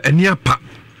utim se ani apa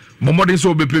momodin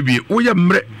so bepe bi woyɛ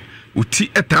mre uti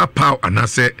eta pa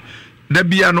anase da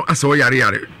bia no asa wo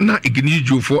yare na igini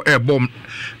jufo bom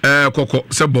kokko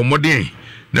se bomodin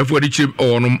na fo adi chim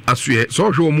onom asoe so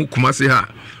hwe mu kumase ha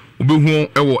obehu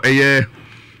ewo eye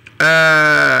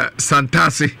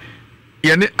santase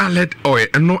yene alert oil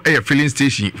no filling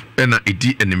station na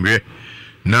edi enimre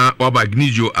na waba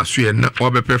gnigio asoe na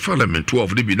wabepe Parliament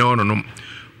 12 de bi na ono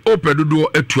opedodo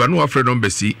atua no afre no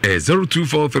besi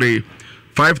 0243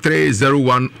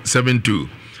 530172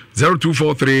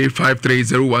 0243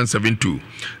 530172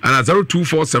 and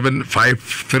 0247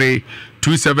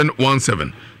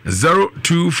 532717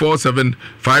 0247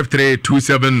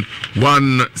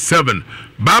 532717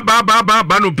 ba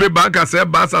no pe ba ka se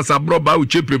ba sasabro ba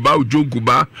uchepe ba ujonku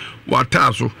ba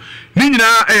wataso ni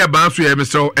nyina ba so ye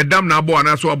mesrew edam na abo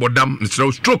ana so abodam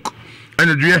mesrew stroke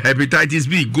and the hepatitis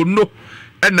B gono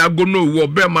na gono wo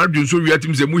be ma dwun so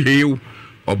wiatim se mu heyew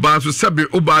oba so sebe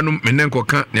oba no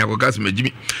menenkoka ne akoka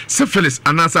semagimi syphilis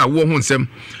anasa wo ho nsem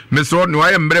mesrew ne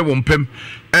waye mbre wo mpem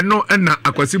eno na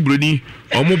akwasi broni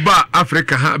omuba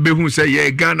Africa ha behu se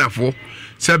ye Ghana fo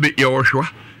sebe ye wohwa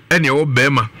ene wo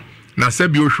bema na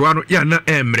sebi ohwa no ya na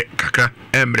emre kaka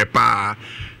emre pa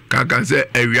kaka se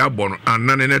ewia bono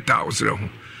anane ne ta osre ho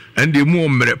ende mu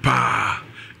omre pa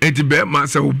enti be ma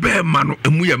se wo be ma no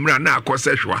emu ya mra na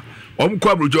akose hwa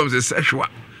omkwa brojom se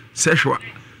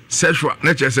sexual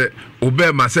na chese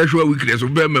obe ma sexual weakness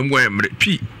obe ma mu emre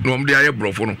pi no omde aye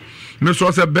brofo no me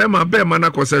so se be ma na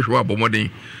akose hwa abomoden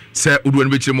se oduo no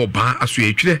be kire mo ba aso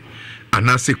etwire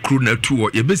anase kru na tuo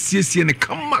ye be siesie ne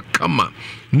kama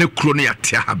ne kro ne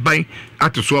ate aban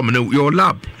atoso amana your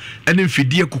lab ene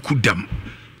mfidie kukudam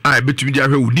a betumi dia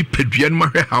hwe uni padua no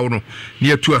mahwe hawo no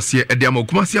ne atu ase ede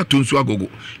amakumase atonsu agogo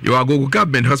your agogo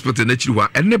government hospital na chiri wa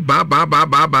ene ba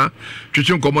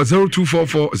twetwe nkomo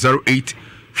 024408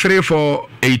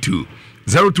 3482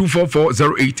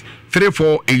 024408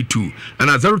 3482 and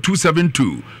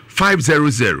 0272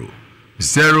 500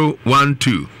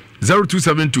 012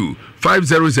 0272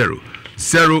 500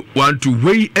 012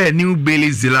 way a new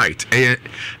Bailey's Delight and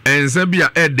Sabia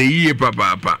at the year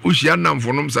papa ushia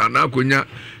namfonom sa na akonya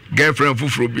girlfriend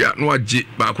fufuro bia no age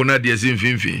ba kona de asin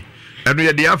finfin eno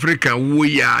ye the African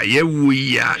we ya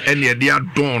ene de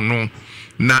adon no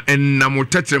na enamo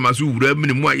tetrema so wura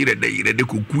mini mu ayire de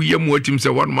koku ye mu atim se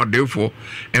one ma defo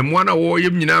emo na wo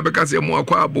yem nyina beka se mo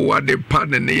akwa abo wa de pa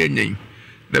ne yenyen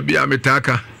da bia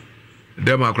metaka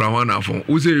dem akra ho na fon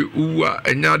wo se uwa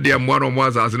enya de mo no mo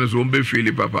asase ne so mbe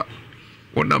fili papa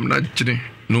wonam na chine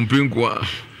no mpinko a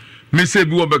me se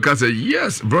bi wo beka se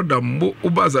yes brother mbo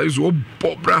ubaza iso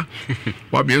bobra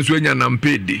wa bi enso enya na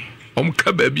mpedi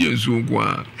ka ba bi enso nko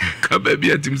a ka ba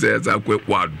bi atim se ya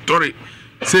kwa dori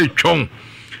se twon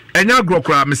enya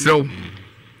grokra mesrew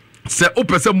se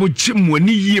opese mo chimmo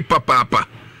ni yie papa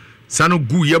sano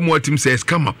gu ye mo atim se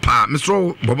skama pa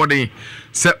mesrew bomoden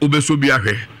se obeso bi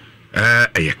ahwe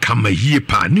eye kama yie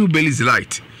pa new Bailey's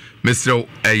Light mesrew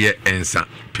eye ensa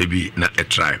pebi na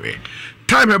etrawe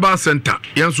time about center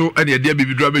yenso ene dia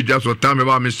bibidura bedwa so time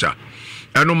about misha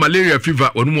eno malaria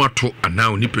fever onu ato ana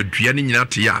oni pedua ni nyina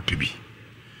te ya pebi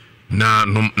na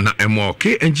emo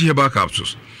ke enji heba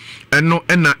capsules eno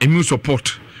ena immune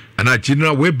support ana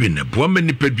general webinar boama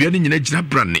ni pedua ni nyina gira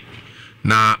brane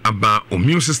na aba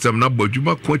immune system na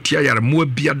bodwuma ko tia yare mo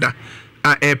biada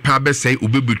a pa be say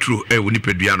obebutro e woni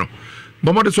padua no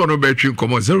bomo de so no be twi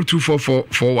komo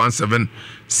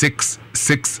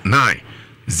 0244417669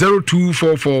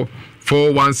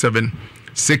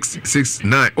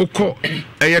 0244417669 oko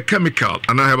eye chemical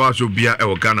ana heba so bia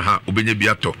e Ghana ha obenya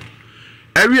bia to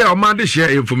area o ma de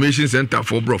share information center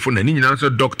for bro for na ni nyina so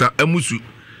Dr. Amusu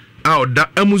a oda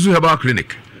Amusu Herbal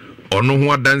Clinic ono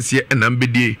ho adanse e na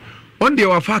mbedie on de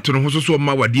wa fato no ho so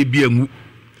ma wade bia ngu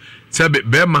sebe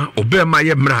bema obema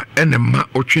ye mra ene ma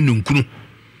otwe nkunu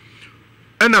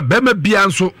ena bema bia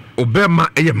nso obema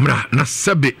ye mra na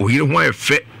sebe oyire ho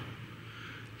ayefe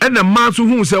ena ma so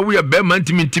hu se wo ye bema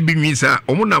ntimi ntibi nwisa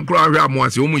omo na kro ahwe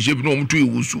amoase omo shebi no omo to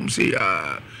ewusum se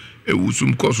ya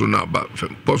ewusum koso na ba fem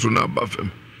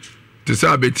te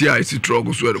sa beti a isi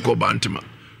trogo so e ko bantima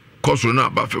koso na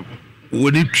ba fem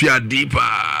woni twa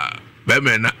deepa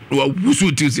bema na wa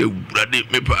wusu ti se brade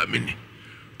me pa mini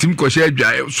tim ko she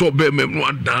adwa so be mem no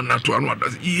adan na to anu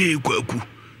adas ye kwaku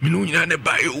me no nyina ne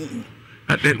bae o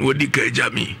aden wodi ka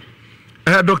jami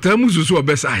Dr. Amusu so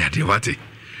be sa ya de wate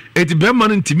eti be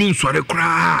man ntimi nsore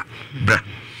kra bra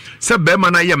se be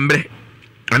man ayembre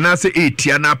ana se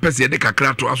etia na pese de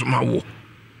kakra to asoma wo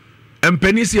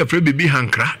empani se afre bibi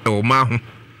hankra e o ma ho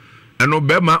eno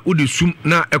be ma udi sum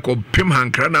na eko pem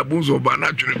hankra na bunzo ba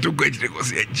na twere to ko ejire ko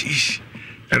se aji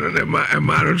eno ne ma e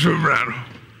ma ro so brano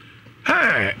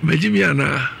hey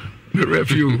mejimiana me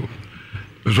review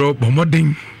so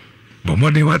bomodin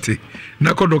wate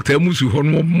na ko Dr. Amusu ho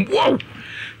no wow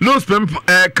no sperm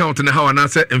count na how na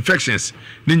say infections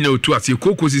ni nyina otu ase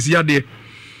kokko sisi ade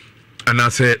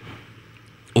ana say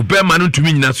obema no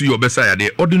tumi nyina so yo besa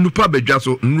yade odinupa badwa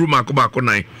so nruma akobako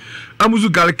nan Amusu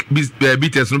garlic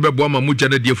bitters no bebo ma muja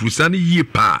na die frusane yi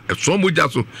pa so muja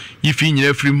so yifi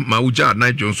nyina frim ma uja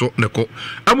na jonso neko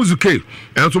Amusu ke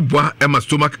enso boa ema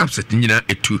stomach upset nyina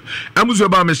etu Amusu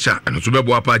ba mesha enso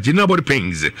bebo apa general body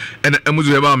pains and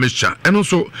Amusu ba mesha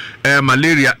enso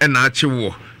malaria na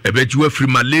achewo ebejiwa free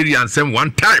malaria and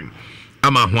one time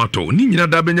ama ho ato ni nyina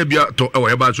da benya bia to e wo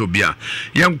eba so bia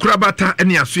yankura bata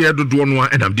ene aso ye dodo no a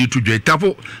enam de to dwa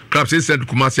tafo club said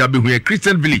Kumasi abehu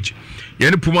Christian village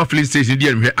yene Puma filling station di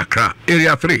enhwe Accra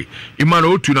area 3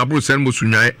 imano otu na bro sen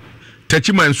mosunwae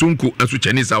Tachima nsonko enso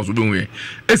Chinese house obehu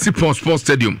Esipon Sports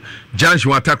Stadium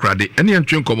Junction Atakrade ene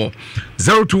entwen komo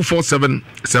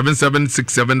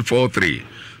 0247776743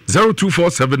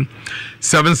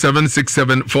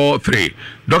 0247776743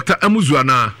 Dr. Amusu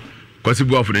ana kwasi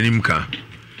bua fu nanim ka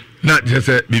na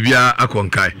jese bibia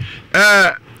akonkai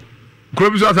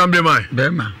krobiso assembly man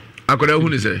bema akoda hu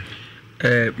ni se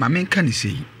ma menka ni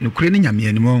sei no kure ni nyame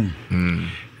anim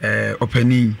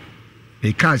opani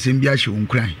e ka asem bia hye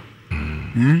onkran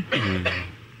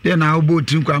de na obo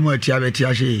tin kwa ma tia beti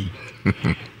ahye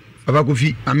baba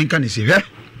kofi ma menka ni sei he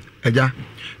eja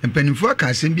mpanimfo ka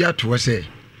asem bia to se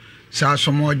sa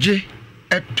somoje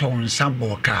eton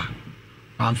saboka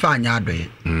amfa anya adoye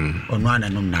onu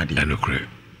ananom nade enokre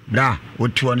da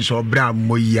wotu on so bra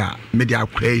moya me de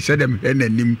akrai se dem he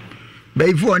nanim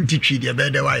baifu on titwi de be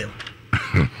de wayo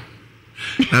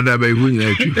nada baifu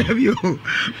nya twi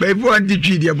baifu on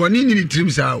titwi de boni ni trim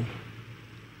sao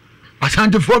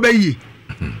asante fo bayi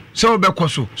so be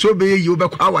koso so be yi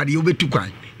obekwa awade obetu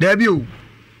kwan da bi o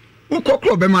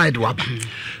ukokro be mai de waba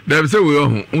da be se we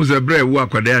ho unse bra wo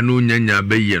akwada na onyanya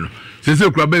bayi no sese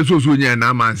kura be so nya na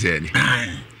amanse ni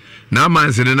na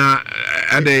amanse na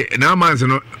ade na amanse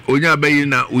no onya bayi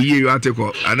na oye yo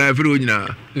ateko ana afiri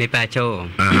onyina me pa cho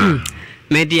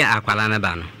media akwala na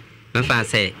ba no me fa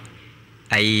say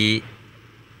ai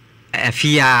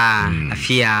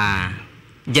afia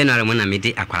general mo na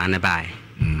medi akwala na ba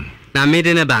na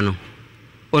medi na ba no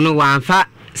ono wanfa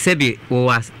sebi wo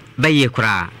was bayi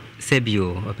kura sebi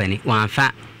o opani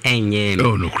wanfa enye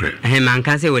oh no kre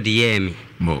manka se wodi yemi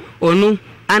mo onu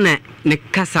ana ne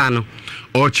kasa no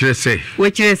o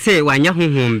kire se wanya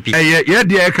honhom bi ye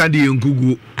de e ka de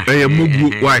ngugu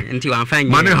mugu why nti wanfa nye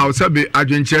mane hausa be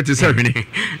adwenche te se hwene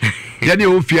ye de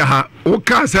o fia ha o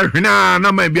ka se hwene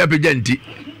na ma bia pegya nti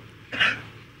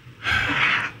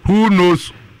who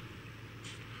knows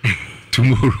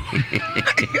tomorrow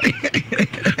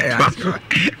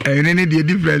any the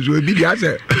difference will be the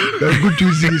answer good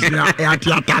to see at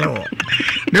yatalo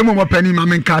nemo mo pani ma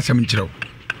men ka sem kire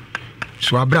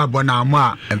so abra bona mo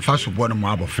a emfa so bo no mo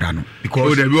abofra no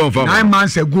because 9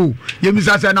 months ago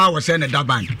yemisa say na was say na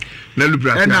daban na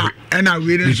lubra na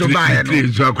we didn't so buy no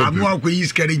amu akọ yi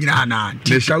skere nyina na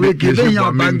tika we ke dey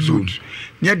your bank good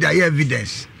near the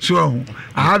evidence so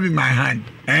I have in my hand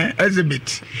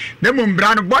exhibit nemo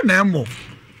mbra no bo na emo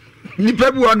ni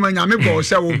pebu on nyame bo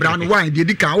say wo bra no wan de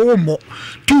dika wo mo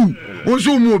 2 wo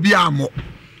so mu obi amo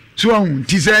so on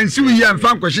ti say nsi wi ya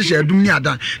mfa nkwohyehyɛ adum ni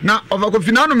adan na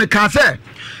ovakofina no me ka say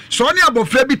so ne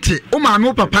abofra bi te o ma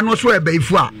me papa no so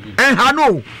ebaifu a enha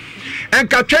no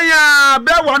enkatwen ya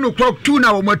be 1 o'clock 2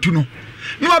 na wo matu no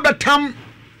no abetam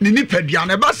ni nipadua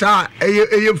na ba sa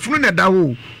eye funu na da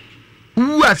ho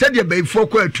wu a said ebaifu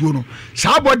ko atuo no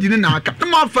sa body ni na aka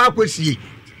no afa akosie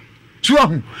so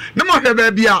ho na mo hwe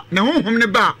ba bia na honhom ne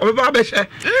ba obeba be hye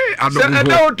adom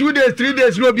 2 days 3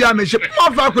 days no bia me hye mo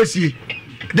afa akosie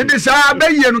dede saa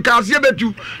baye no kaase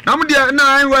betu na mo de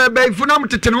na we baifu na mo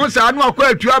tete no saa no akwa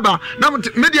atu aba na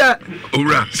me de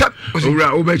owura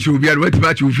obachi obi a wati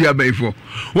ba chi ofi abaifo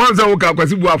wanza wo ka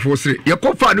kwasi bu afo sire ye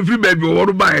kofa no free baby wo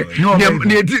ro bae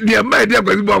ne mai de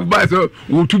kwasi bu afo bae so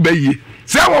wo tu baye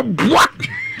se wo boa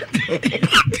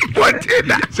what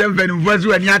na se venu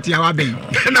vazu ani ati awa ben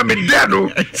na me de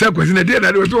no se kwasi na de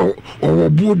na so wo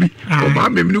buo bi o ma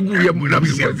me ni gu ye mo na me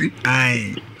kwasi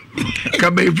ai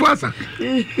kama ifuasa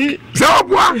sawa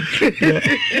bwa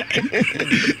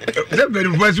zebere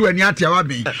vazu ani ati awa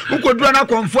ben ukodura na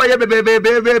konfo ye bebe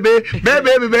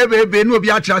no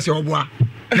obi akira se oboa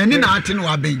na ni na ati no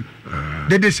wa ben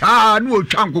dede saa no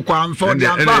otwa nkokọ amfo de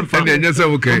amfa enye se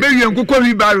okay obewie nkokọ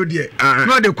wi baro de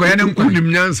no de koye ne nkọ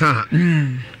nim nyansa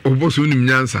oboso nim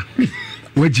nyansa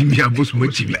wajimi aboso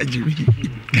wajimi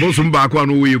boso mba akwa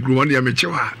no we kru won ya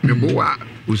mechewa mebowa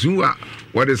osunwa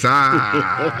what is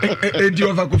edi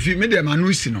over kofi me de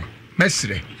manusi no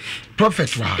mesre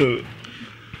prophet wa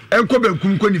enko be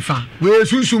kumko nifa we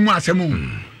sunsun mu asemu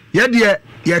ye de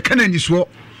ye kana niso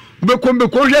be kombe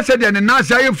ko hwe se de ne na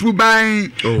asa ye furu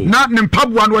ban na ne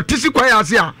mpaboa no tisi kwa ya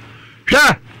ase a hwe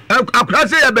akura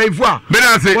se ya baifu a be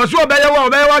na se wo so be ye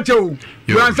wa che o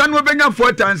wansa no benya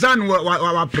 4 tansan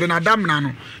wa prenadam na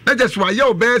no na just wa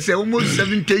ye be se almost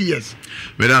 70 years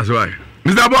be that's why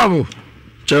Mr. Bobo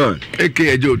John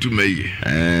eke ejo tu meyi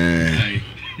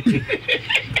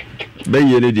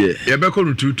baye ne de ye be ko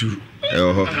no tutu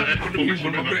oho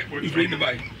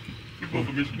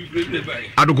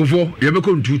adokofo ye be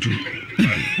ko no tutu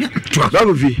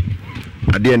bago fi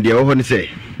ade ande wo ho ne se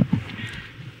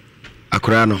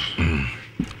akura no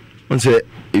on se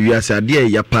ewiase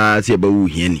ade ya pa se ba wu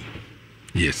hiani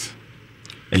yes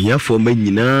ehia fo ma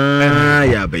nyina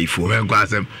ya baifo we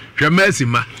kwasem hwe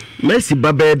Messi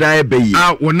baba da e bayi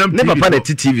wonam ne papa na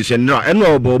TV so no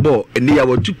eno obobo eni ya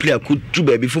watu player kutu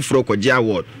ba bi foforo kwaje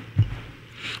award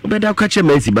obeda ka che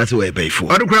Messi ba se we baifo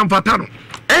odo kura mfata no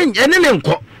ene ne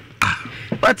nko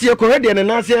but ye ko hede ne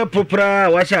na se popra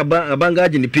wa sha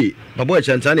abangaji ni pe babo e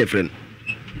chanta na friend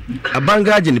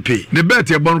abangaji ni pe the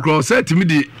bet e bon cross set mi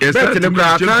di set ne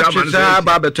kura ta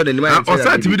ba beto ne ma o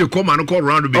set mi di come and call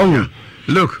round be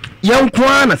look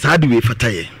yankwa na saade we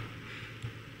fataye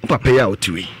papa ya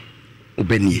otiwe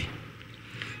obenie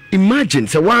imagine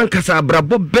say one kasa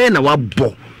abrabo be na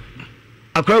wabo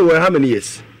akwa we how many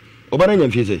years obana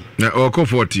nyamfie say na oko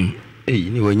 14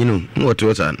 ni wanyinu no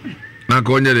woto san na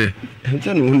ko nyere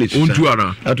ntanu hu ne untu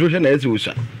ara ato hwe na ese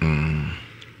usa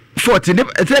 14 ne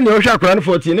ese ne o hwe akwa na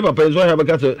 14 ne papa nso hwe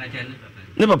baka so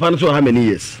ne papa nso how many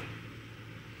years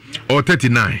or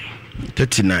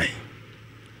 39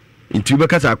 intu be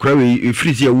kasa akra we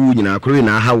free ya wu nyina akra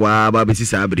na hawa ba be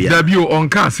sisa abria da bi o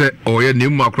onka se o ye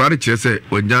nemu akra de kire se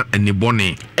onya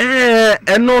enibone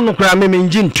eno no kra me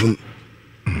menjintum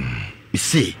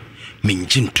isi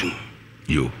menjintum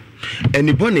yo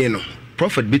enibone no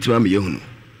prophet bitima me yehunu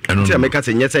enti ameka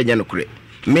se nyese nya no kre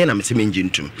me na me se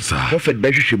menjintum prophet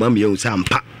be hwehwe ma me yehu sa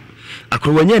ampa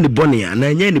akra wanya enibone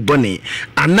ana nya enibone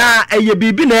ana eye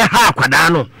bibi na ha akwada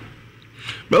no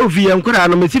ba ofi yankora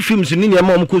no mesi films ni ne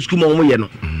ma omko school mo ye no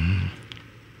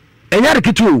enya de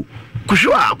kitu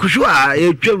kushwa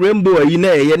e twa rainbow ayi na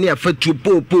ye ne afatu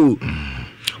popo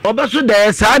obaso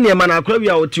da saa ne ma na akora wi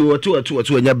a oti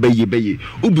enya bayi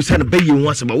ubusa na bayi ho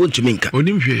asaba wontumi nka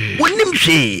onim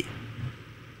hwe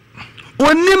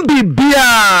onim bibia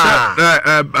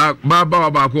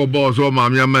ba ko boss o ma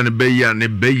me man bayi ne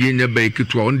bayi nya bayi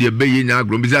kitu on de bayi nya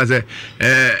agro bi say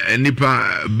nipa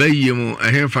bayi mu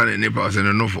ehemfa ne nipa se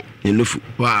no nofo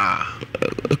wa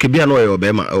okay bia no yo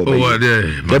be ma o bayi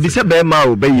da bi se be ma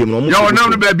o bayi mu ya wona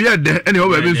no ba bia de ene o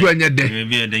ba bi so anya de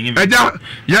eja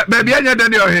ya ba bia anya de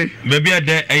ne o he ba bia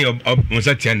de ayo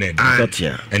musatia ne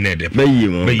satia ene de bayi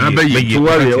mu bayi to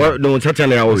wa no satia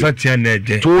ne ya o satia ne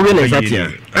de to we ne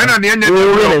satia ena ne anya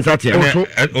we ne satia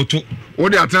oto o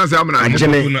de atanse amna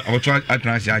agene oto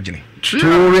atanse agene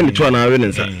to we ne to na we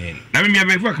ne sa na me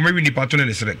be fu aka me ni pato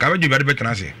ne sere ka be jobi ade be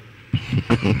tanase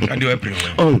ade we pre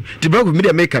oh the bag me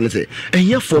dey make can say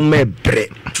ehia for me bre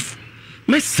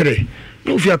mesre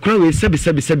no fi akora we sebi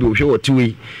wo hwe wo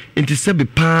tiwe nti sebi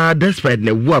pa despite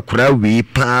na wo akora we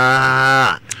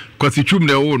pa kwasichum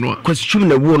na wo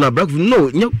no abrak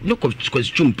no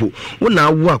kwasichum po wo na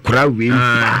wo akora we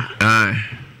pa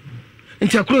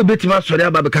nti akora betima sori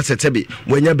aba be kasetebe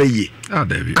wanya baye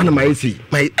ana mai si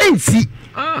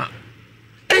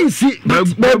ensi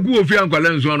bagu ofi ankwala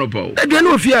nsu anopo e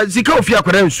no ofi zika ofi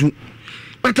akora nsu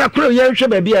but akora ye hwe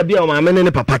ba bia o ma me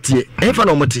ne papa tie enfa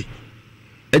na omote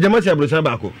ejamati abrosan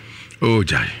baako oh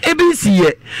jai ebisi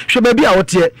ye hwe ba bia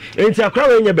wote enti akora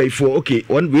we nya baifo okay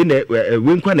we na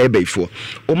we nkwa na baifo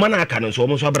o ma na aka no so o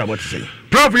mo so abrabo te sei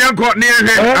prof yanko ne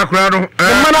hwe akora no o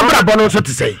ma na abrabo no so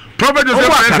te sei prof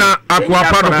Joseph Pesa akwa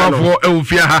pa no pafo e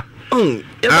ofia ha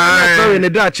sorry ne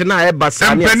dachi na e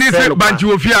basa ne se banchi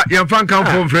ofia yemfa kan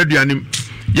fo mfra duanim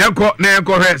yanko na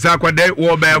yanko hwe sa akwadai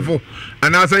wo baefo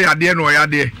anasa yade no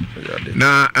yade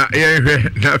na ye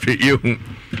hwe na fe yehu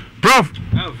prof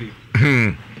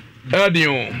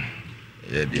Adio.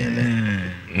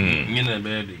 Ngina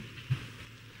bedi.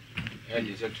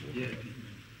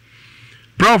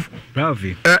 Prof.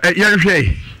 Yan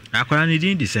hwe. Akwara ni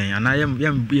din disen ana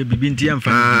yam bibi nti yam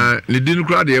fa. Ni din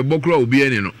kura de bokura obi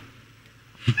ani no.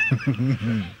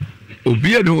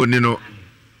 Obi ani ho ni no.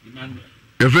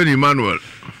 Efreni Emmanuel.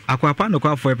 Akwapa no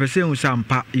kwa fo epese hu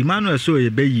sampa Emmanuel so ye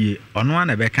beyie ono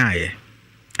ana be kan ye.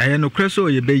 Aye no kre so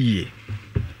ye beyie.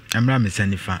 Amra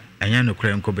mesanifa anya no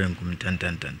kre nko benkum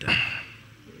tantantanta.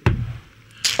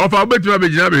 Ofa obetima be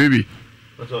gina be hebi.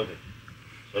 So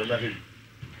na hebi.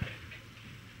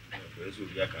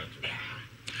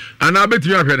 Ana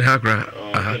betimi ahwe ne hakra.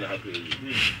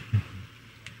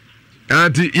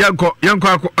 Anti yanko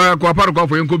akwapa no kwa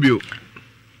fo yanko bio.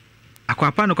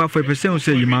 Akwapa no kwa fo epese hu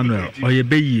se Emmanuel oye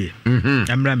beyie.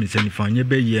 Amra mesanifa onye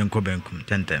beyie nko benkum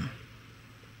tantem.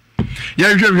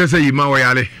 Ya hwe se yima wo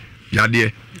yale.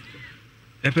 Yade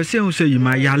epese hu se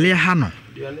yima yale ha no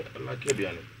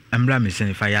amra me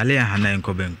se fa yale ha na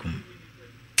enko benkum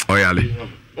o yale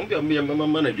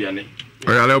mama na duane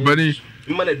o yale obani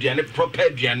mama na duane proper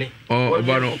duane o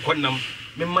obano konam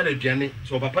mama na duane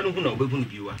so papa no hu na obegun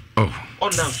biwa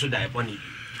on na so dai boni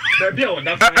bia o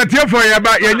da atia fo ya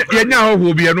ba yenya ho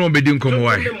ho bia no obedi nkomo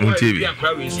wai on TV